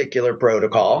this particular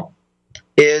protocol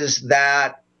is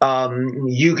that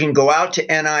you can go out to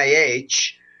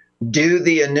NIH, do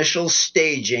the initial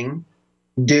staging,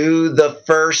 do the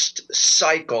first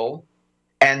cycle,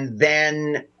 and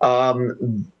then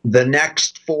the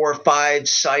next 4 or 5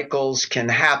 cycles can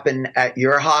happen at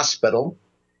your hospital.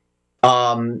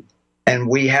 And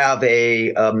we have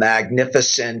a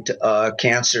magnificent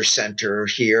cancer center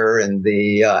here in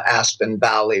the Aspen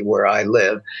Valley where I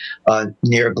live,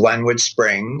 near Glenwood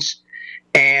Springs.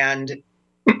 And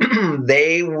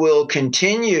they will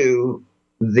continue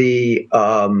the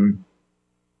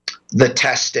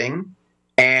testing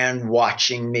and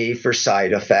watching me for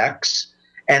side effects.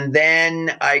 And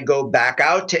then I go back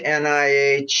out to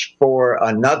NIH for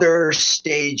another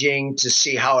staging to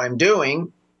see how I'm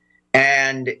doing,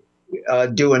 and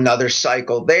do another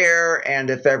cycle there. And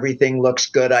if everything looks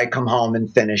good, I come home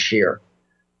and finish here.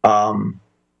 I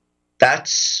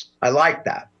like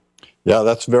that. Yeah,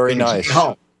 that's very nice.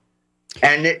 Home.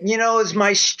 And is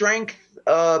my strength.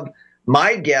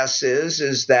 My guess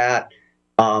is that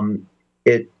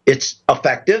it's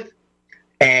effective,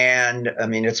 and I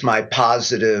mean it's my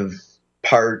positive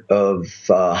part of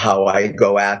how I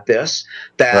go at this.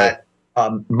 That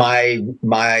my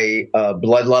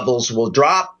blood levels will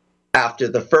drop after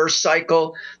the first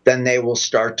cycle, then they will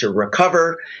start to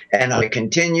recover, and I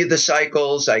continue the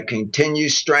cycles. I continue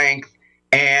strength.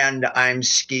 And I'm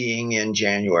skiing in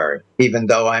January, even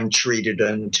though I'm treated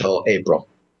until April.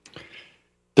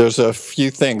 There's a few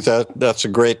things. That's a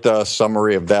great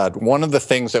summary of that. One of the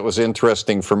things that was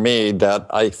interesting for me that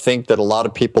I think that a lot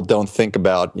of people don't think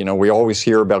about, we always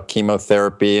hear about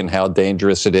chemotherapy and how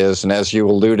dangerous it is. And as you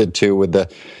alluded to with the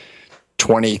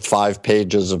 25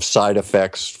 pages of side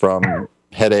effects from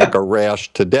headache or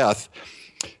rash to death,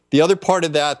 the other part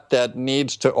of that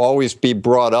needs to always be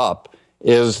brought up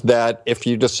is that if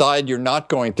you decide you're not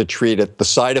going to treat it, the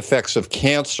side effects of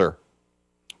cancer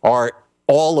are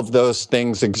all of those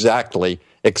things exactly,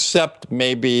 except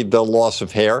maybe the loss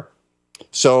of hair.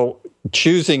 So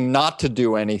choosing not to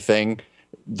do anything,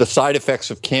 the side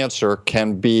effects of cancer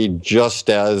can be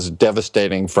just as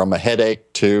devastating, from a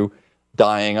headache to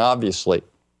dying, obviously.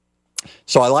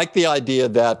 So I like the idea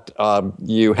that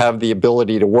you have the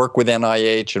ability to work with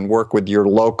NIH and work with your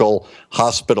local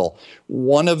hospital.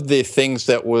 One of the things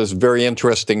that was very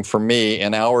interesting for me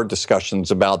in our discussions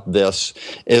about this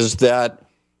is that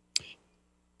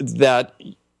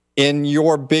in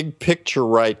your big picture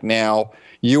right now,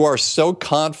 you are so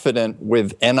confident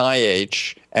with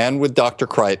NIH and with Dr.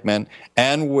 Kreitman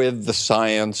and with the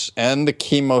science and the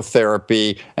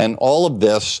chemotherapy and all of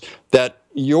this that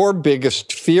your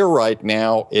biggest fear right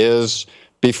now is,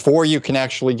 before you can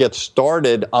actually get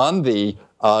started on the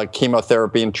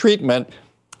chemotherapy and treatment,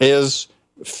 is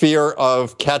fear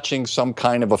of catching some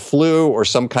kind of a flu or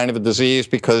some kind of a disease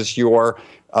because your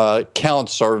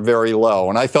counts are very low.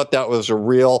 And I thought that was a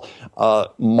real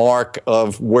mark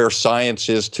of where science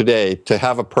is today, to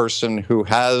have a person who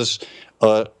has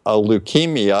a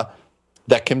leukemia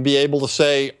that can be able to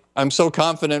say, I'm so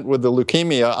confident with the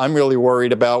leukemia, I'm really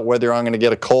worried about whether I'm going to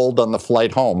get a cold on the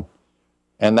flight home.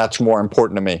 And that's more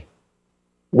important to me.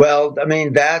 Well, I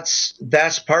mean, that's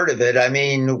part of it. I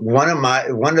mean, one of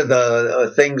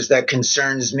the things that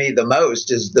concerns me the most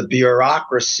is the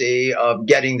bureaucracy of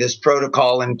getting this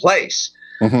protocol in place.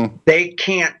 Mm-hmm. They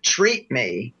can't treat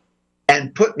me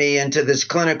and put me into this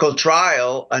clinical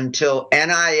trial until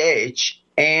NIH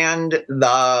and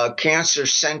the cancer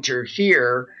center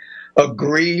here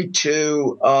agreed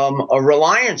to a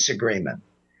reliance agreement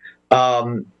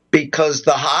because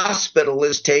the hospital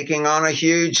is taking on a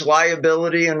huge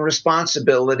liability and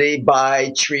responsibility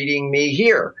by treating me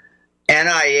here.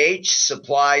 NIH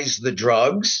supplies the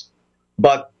drugs,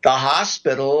 but the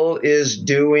hospital is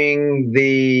doing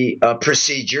the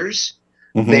procedures.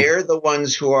 Mm-hmm. They're the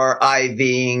ones who are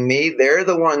IVing me. They're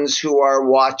the ones who are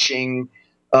watching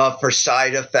for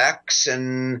side effects,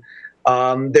 and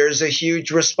there's a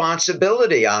huge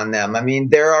responsibility on them. I mean,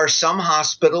 there are some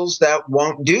hospitals that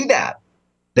won't do that.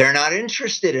 They're not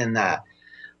interested in that.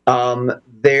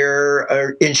 There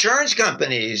are insurance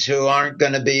companies who aren't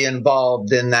going to be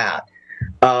involved in that.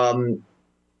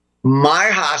 My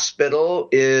hospital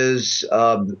is,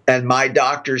 and my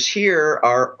doctors here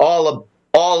are all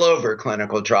over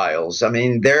clinical trials. I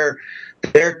mean, they're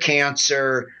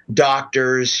cancer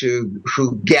doctors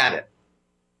who get it.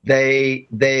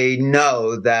 They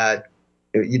know that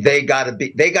they got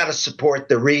to support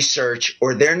the research,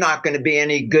 or they're not going to be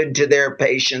any good to their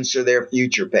patients or their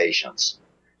future patients.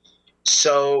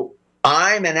 So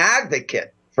I'm an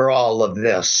advocate for all of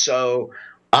this. So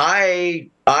I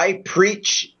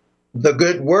preach the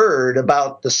good word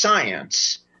about the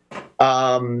science,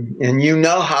 and you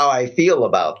know how I feel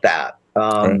about that.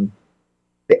 Right.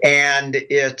 And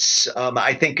it's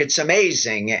I think it's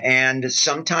amazing, and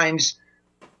sometimes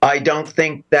I don't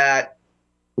think that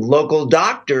local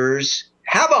doctors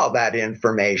have all that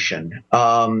information.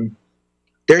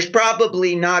 There's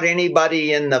probably not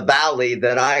anybody in the valley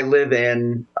that I live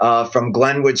in, from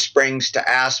Glenwood Springs to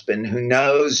Aspen, who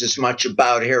knows as much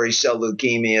about hairy cell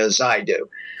leukemia as I do.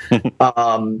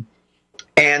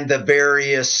 And the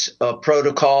various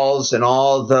protocols and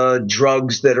all the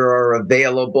drugs that are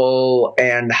available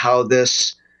and how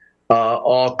this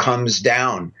all comes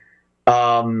down.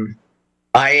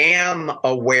 I am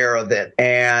aware of it,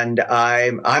 and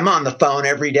I'm on the phone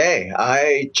every day.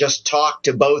 I just talked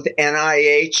to both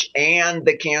NIH and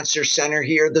the Cancer Center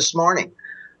here this morning.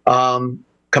 Come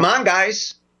on,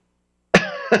 guys.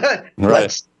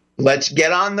 Right. Let's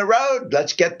get on the road.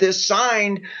 Let's get this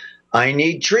signed. I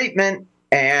need treatment.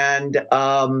 And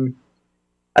I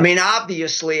mean,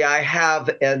 obviously, I have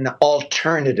an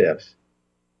alternative,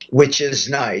 which is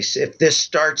nice. If this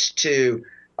starts to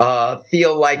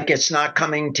feel like it's not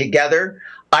coming together,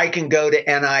 I can go to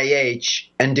NIH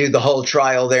and do the whole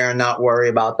trial there and not worry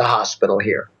about the hospital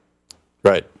here.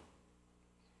 Right.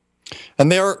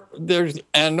 And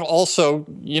and also,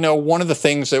 you know, one of the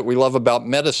things that we love about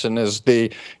medicine is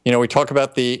we talk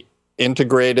about the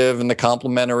integrative and the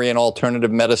complementary and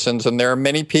alternative medicines, and there are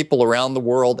many people around the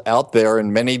world out there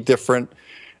in many different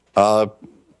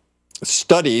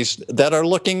studies that are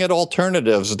looking at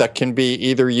alternatives that can be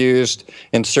either used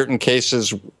in certain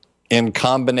cases in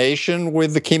combination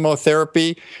with the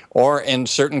chemotherapy, or in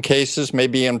certain cases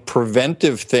maybe in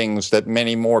preventive things that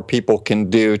many more people can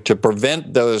do to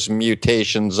prevent those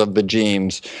mutations of the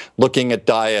genes, looking at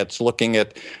diets, looking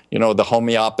at, you know, the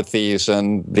homeopathies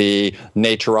and the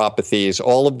naturopathies,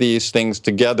 all of these things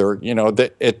together. You know,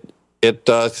 that it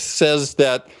says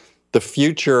that the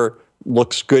future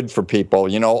looks good for people.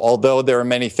 You know, although there are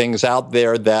many things out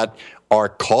there that are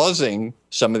causing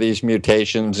some of these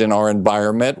mutations in our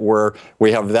environment, where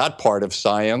we have that part of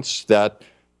science that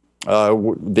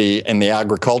in the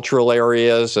agricultural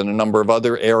areas and a number of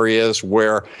other areas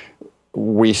where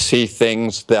we see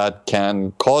things that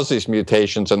can cause these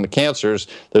mutations and the cancers,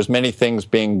 there's many things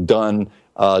being done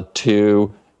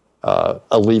to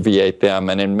alleviate them,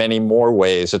 and in many more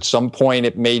ways. At some point,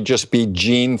 it may just be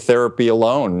gene therapy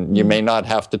alone. You may not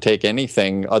have to take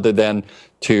anything other than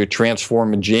to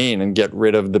transform a gene and get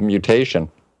rid of the mutation.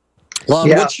 Lon,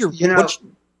 yeah,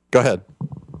 go ahead.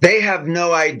 They have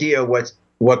no idea what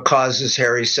causes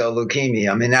hairy cell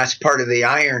leukemia. I mean, that's part of the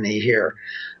irony here,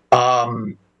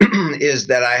 is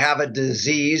that I have a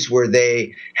disease where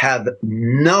they have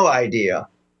no idea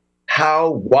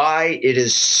why it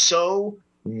is so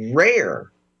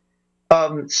rare.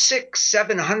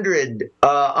 600-700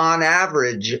 on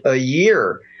average a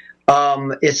year.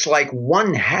 It's like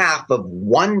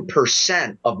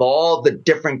 0.5% of all the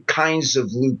different kinds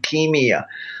of leukemia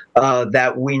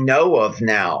that we know of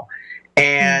now.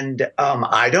 And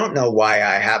I don't know why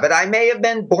I have it. I may have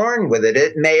been born with it.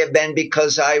 It may have been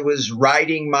because I was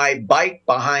riding my bike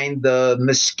behind the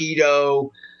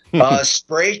mosquito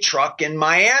spray truck in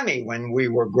Miami when we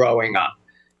were growing up.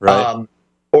 Right.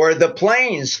 Or the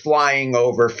planes flying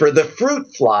over for the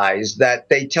fruit flies that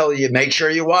they tell you, make sure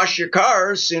you wash your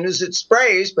car as soon as it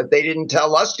sprays, but they didn't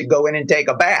tell us to go in and take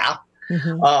a bath.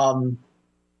 Mm-hmm.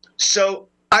 So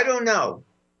I don't know.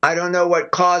 I don't know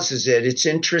what causes it. It's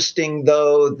interesting,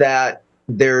 though, that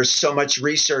there's so much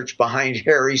research behind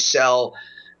hairy cell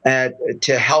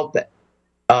to help it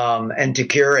and to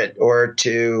cure it, or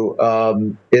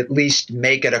to at least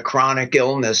make it a chronic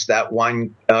illness that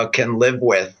one can live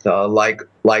with,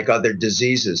 like other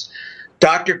diseases.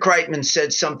 Dr. Kreitman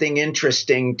said something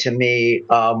interesting to me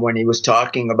when he was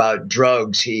talking about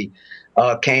drugs. He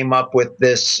came up with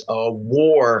this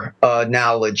war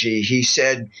analogy. He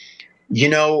said, you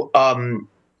know,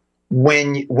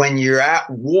 when you're at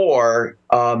war,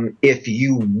 if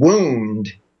you wound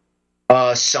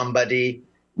somebody,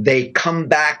 they come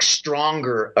back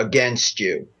stronger against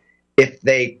you. If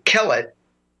they kill it,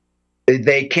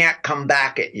 they can't come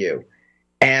back at you.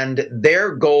 And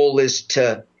their goal is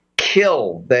to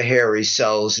kill the hairy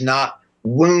cells, not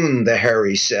wound the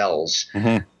hairy cells.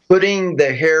 Mm-hmm. Putting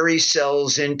the hairy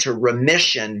cells into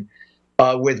remission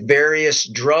with various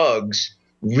drugs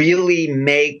really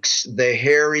makes the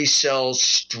hairy cells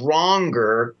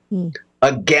stronger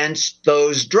against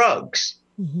those drugs.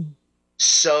 Mm-hmm.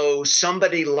 So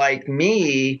somebody like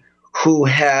me who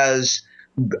has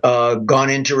gone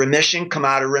into remission, come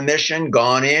out of remission,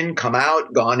 gone in, come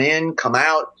out, gone in, come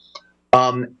out,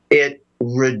 it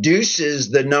reduces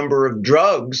the number of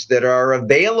drugs that are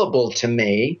available to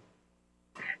me.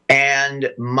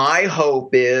 And my hope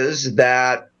is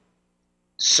that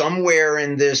somewhere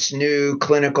in this new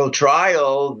clinical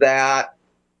trial that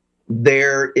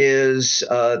there is,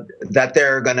 that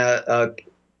they're going to,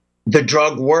 the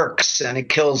drug works and it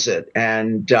kills it,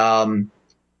 and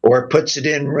or puts it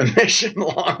in remission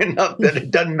long enough that it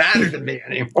doesn't matter to me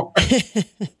anymore.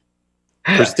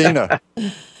 Christina.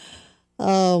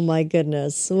 Oh my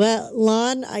goodness. Well,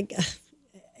 Lon,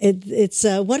 it's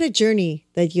what a journey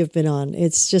that you've been on.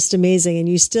 It's just amazing, and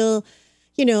you still,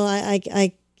 you know,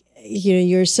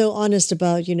 you're so honest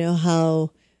about, you know,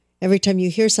 how every time you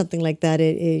hear something like that,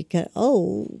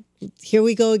 here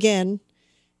we go again.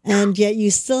 And yet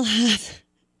you still have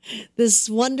this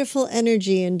wonderful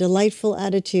energy and delightful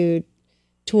attitude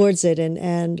towards it,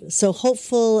 and so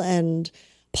hopeful and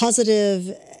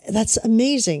positive. That's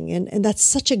amazing. And that's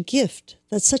such a gift.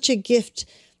 That's such a gift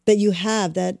that you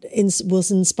have that will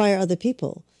inspire other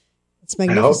people. It's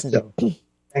magnificent. I hope so.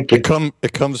 Thank you.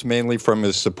 It comes mainly from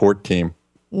his support team.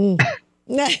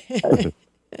 That's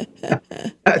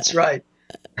right.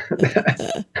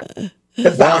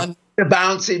 The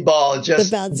bouncy ball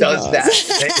just does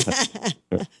that.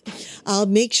 I'll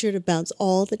make sure to bounce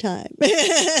all the time.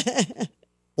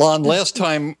 Lon, last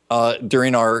time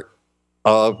during our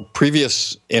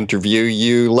previous interview,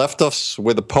 you left us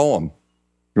with a poem.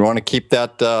 You want to keep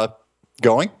that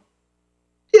going?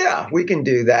 Yeah, we can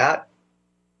do that.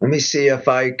 Let me see if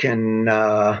I can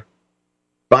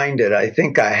find it. I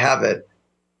think I have it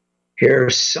here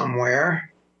somewhere.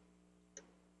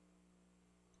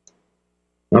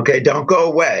 Okay, don't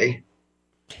go away.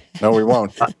 No, we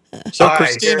won't. So, right,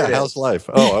 Christina, how's life?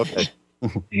 Oh, okay.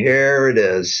 Here it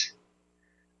is.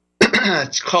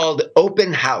 It's called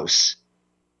Open House.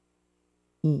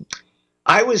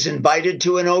 I was invited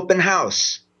to an open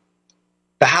house.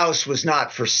 The house was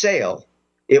not for sale.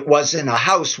 It wasn't a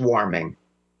housewarming.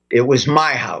 It was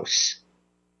my house.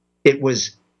 It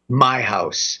was my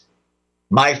house.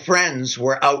 My friends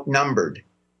were outnumbered,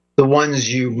 the ones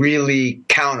you really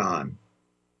count on.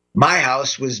 My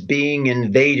house was being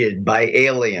invaded by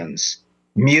aliens,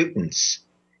 mutants.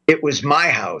 It was my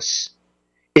house.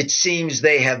 It seems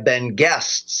they have been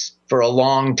guests for a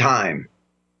long time.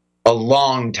 A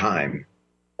long time.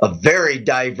 A very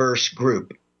diverse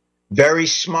group. Very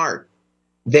smart.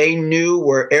 They knew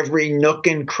where every nook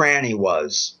and cranny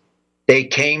was. They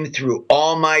came through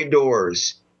all my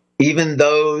doors, even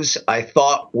those I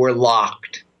thought were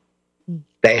locked.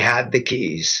 They had the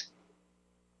keys.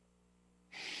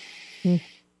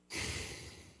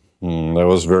 That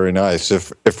was very nice.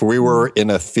 If we were in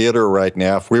a theater right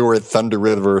now, if we were at Thunder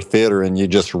River Theater and you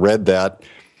just read that,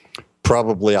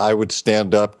 probably I would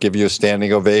stand up, give you a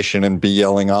standing ovation, and be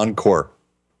yelling encore.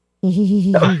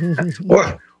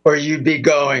 or you'd be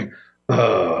going,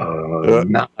 oh,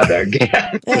 not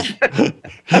again.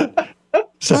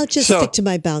 I'll just stick to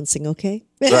my bouncing, okay?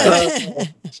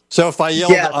 Right. So if I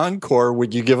yelled encore,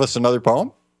 would you give us another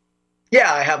poem?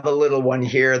 Yeah, I have a little one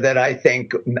here that I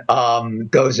think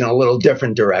goes in a little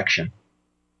different direction.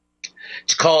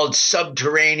 It's called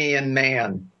Subterranean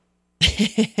Man.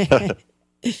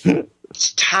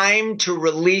 It's time to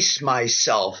release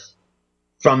myself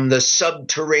from the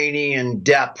subterranean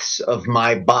depths of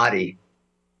my body,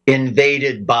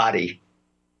 invaded body.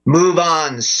 Move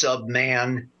on,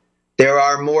 subman. There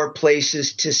are more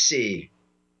places to see.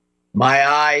 My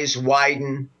eyes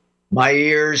widen. my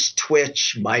ears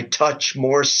twitch, my touch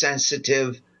more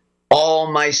sensitive,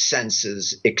 all my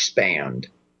senses expand.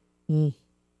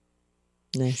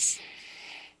 Nice.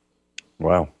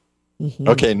 Wow.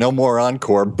 Okay, no more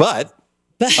encore, but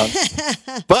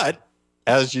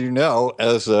as you know,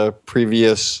 as a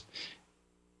previous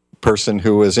person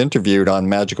who was interviewed on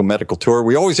Magical Medical Tour,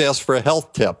 we always ask for a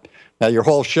health tip. Now, your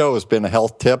whole show has been a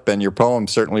health tip, and your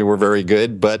poems certainly were very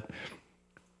good, but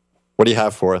what do you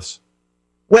have for us?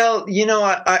 Well,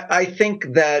 I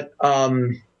think that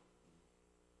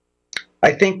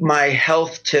I think my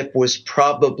health tip was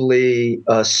probably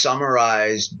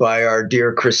summarized by our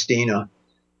dear Christina.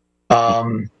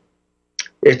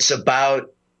 It's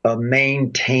about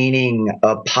maintaining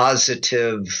a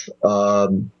positive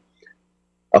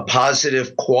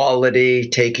quality,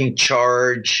 taking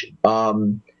charge,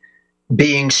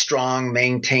 being strong,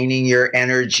 maintaining your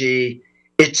energy.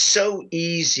 It's so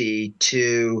easy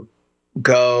to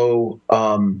go,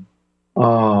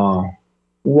 oh,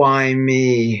 why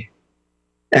me?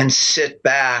 And sit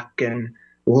back and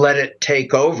let it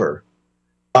take over.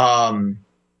 That's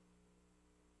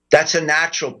a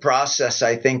natural process,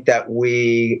 I think, that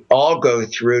we all go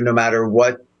through, no matter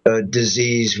what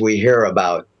disease we hear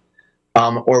about,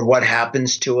 or what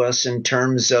happens to us in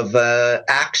terms of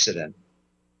accident.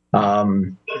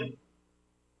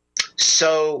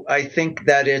 So I think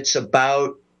that it's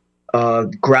about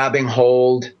grabbing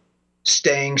hold,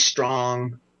 staying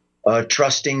strong,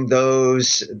 trusting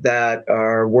those that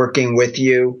are working with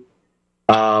you,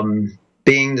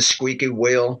 being the squeaky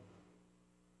wheel,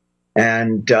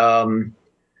 and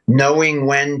knowing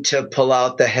when to pull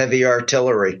out the heavy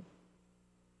artillery.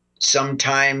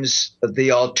 Sometimes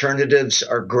the alternatives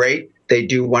are great. They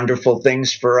do wonderful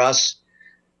things for us.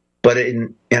 But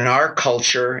in our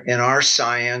culture, in our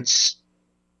science,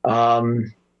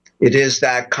 it is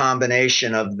that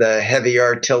combination of the heavy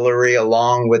artillery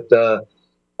along with the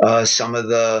some of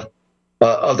the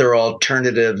other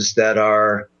alternatives that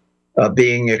are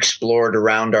being explored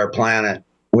around our planet.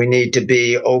 We need to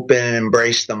be open and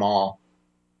embrace them all.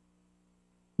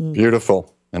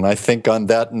 Beautiful. And I think on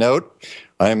that note,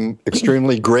 I'm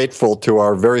extremely grateful to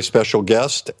our very special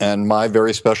guest and my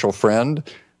very special friend,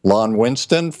 Lon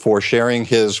Winston, for sharing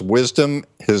his wisdom,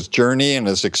 his journey, and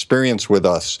his experience with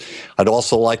us. I'd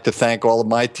also like to thank all of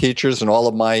my teachers and all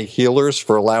of my healers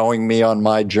for allowing me on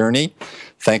my journey.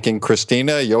 Thanking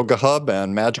Christina, Yoga Hub,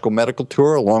 and Magical Medical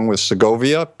Tour, along with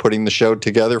Segovia, putting the show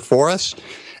together for us.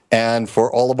 And for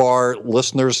all of our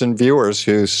listeners and viewers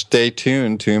who stay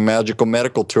tuned to Magical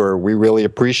Medical Tour, we really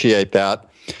appreciate that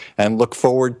and look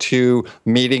forward to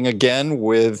meeting again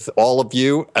with all of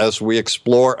you as we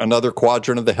explore another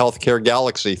quadrant of the healthcare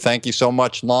galaxy. Thank you so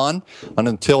much, Lon. And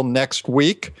until next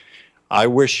week, I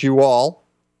wish you all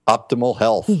optimal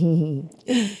health.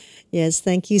 Yes,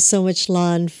 thank you so much,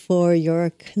 Lon, for your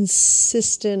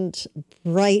consistent,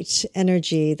 bright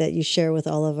energy that you share with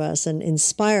all of us and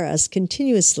inspire us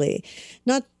continuously.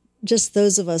 Not just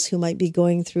those of us who might be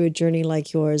going through a journey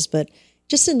like yours, but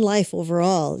just in life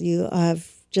overall. You have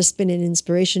just been an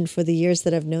inspiration for the years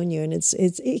that I've known you, and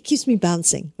it keeps me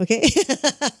bouncing. Okay,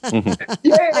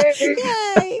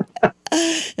 Yay!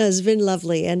 It's been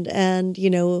lovely, and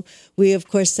we of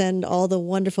course send all the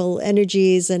wonderful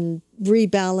energies and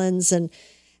rebalance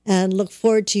and look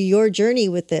forward to your journey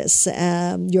with this,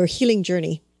 your healing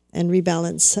journey and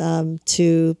rebalance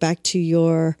back to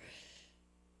your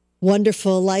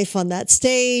wonderful life on that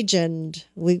stage. And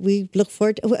we look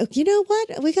forward to, you know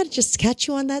what? We got to just catch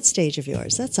you on that stage of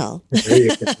yours. That's all. There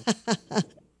you go.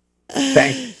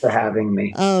 Thanks for having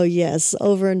me. Oh, yes.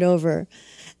 Over and over.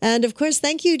 And of course,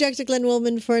 thank you, Dr. Glenn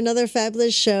Woolman, for another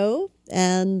fabulous show.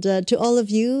 And to all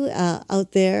of you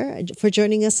out there for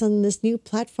joining us on this new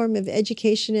platform of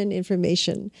education and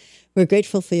information. We're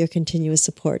grateful for your continuous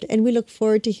support. And we look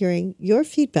forward to hearing your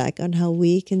feedback on how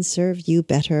we can serve you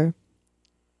better.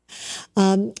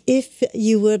 If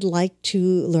you would like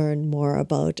to learn more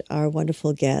about our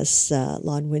wonderful guest,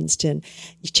 Lon Winston,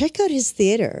 check out his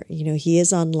theater. He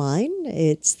is online.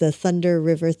 It's the Thunder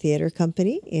River Theater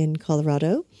Company in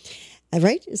Colorado.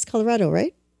 Right? It's Colorado,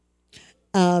 right?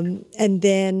 And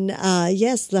then,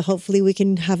 hopefully we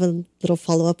can have a little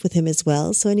follow-up with him as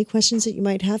well. So any questions that you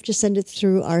might have, just send it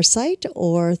through our site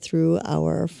or through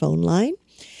our phone line.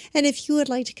 And if you would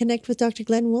like to connect with Dr.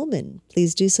 Glenn Woolman,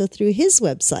 please do so through his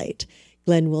website,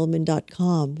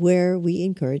 glennwoolman.com, where we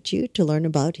encourage you to learn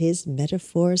about his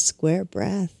Metaphor Square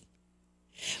Breath.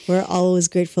 We're always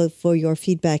grateful for your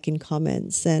feedback and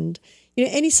comments and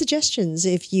any suggestions.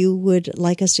 If you would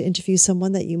like us to interview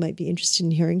someone that you might be interested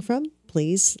in hearing from,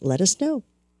 please let us know.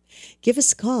 Give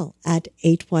us a call at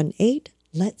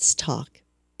 818-LET'S-TALK,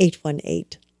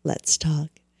 let's talk.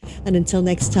 And until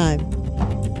next time,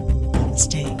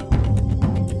 namaste.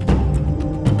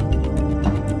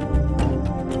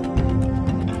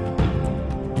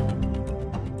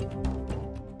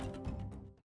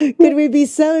 Could we be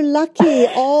so lucky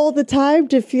all the time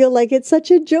to feel like it's such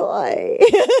a joy?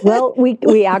 Well,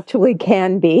 we actually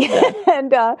can be,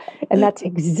 and that's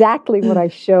exactly what I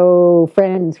show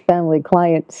friends, family,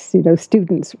 clients,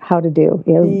 students how to do.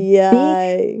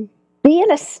 Be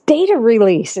in a state of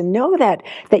release and know that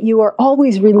you are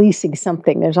always releasing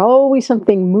something. There's always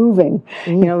something moving.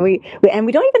 Mm-hmm. And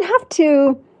we don't even have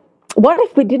to. What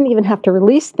if we didn't even have to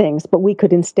release things, but we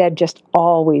could instead just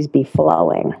always be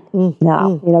flowing? Mm-hmm.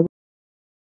 Now,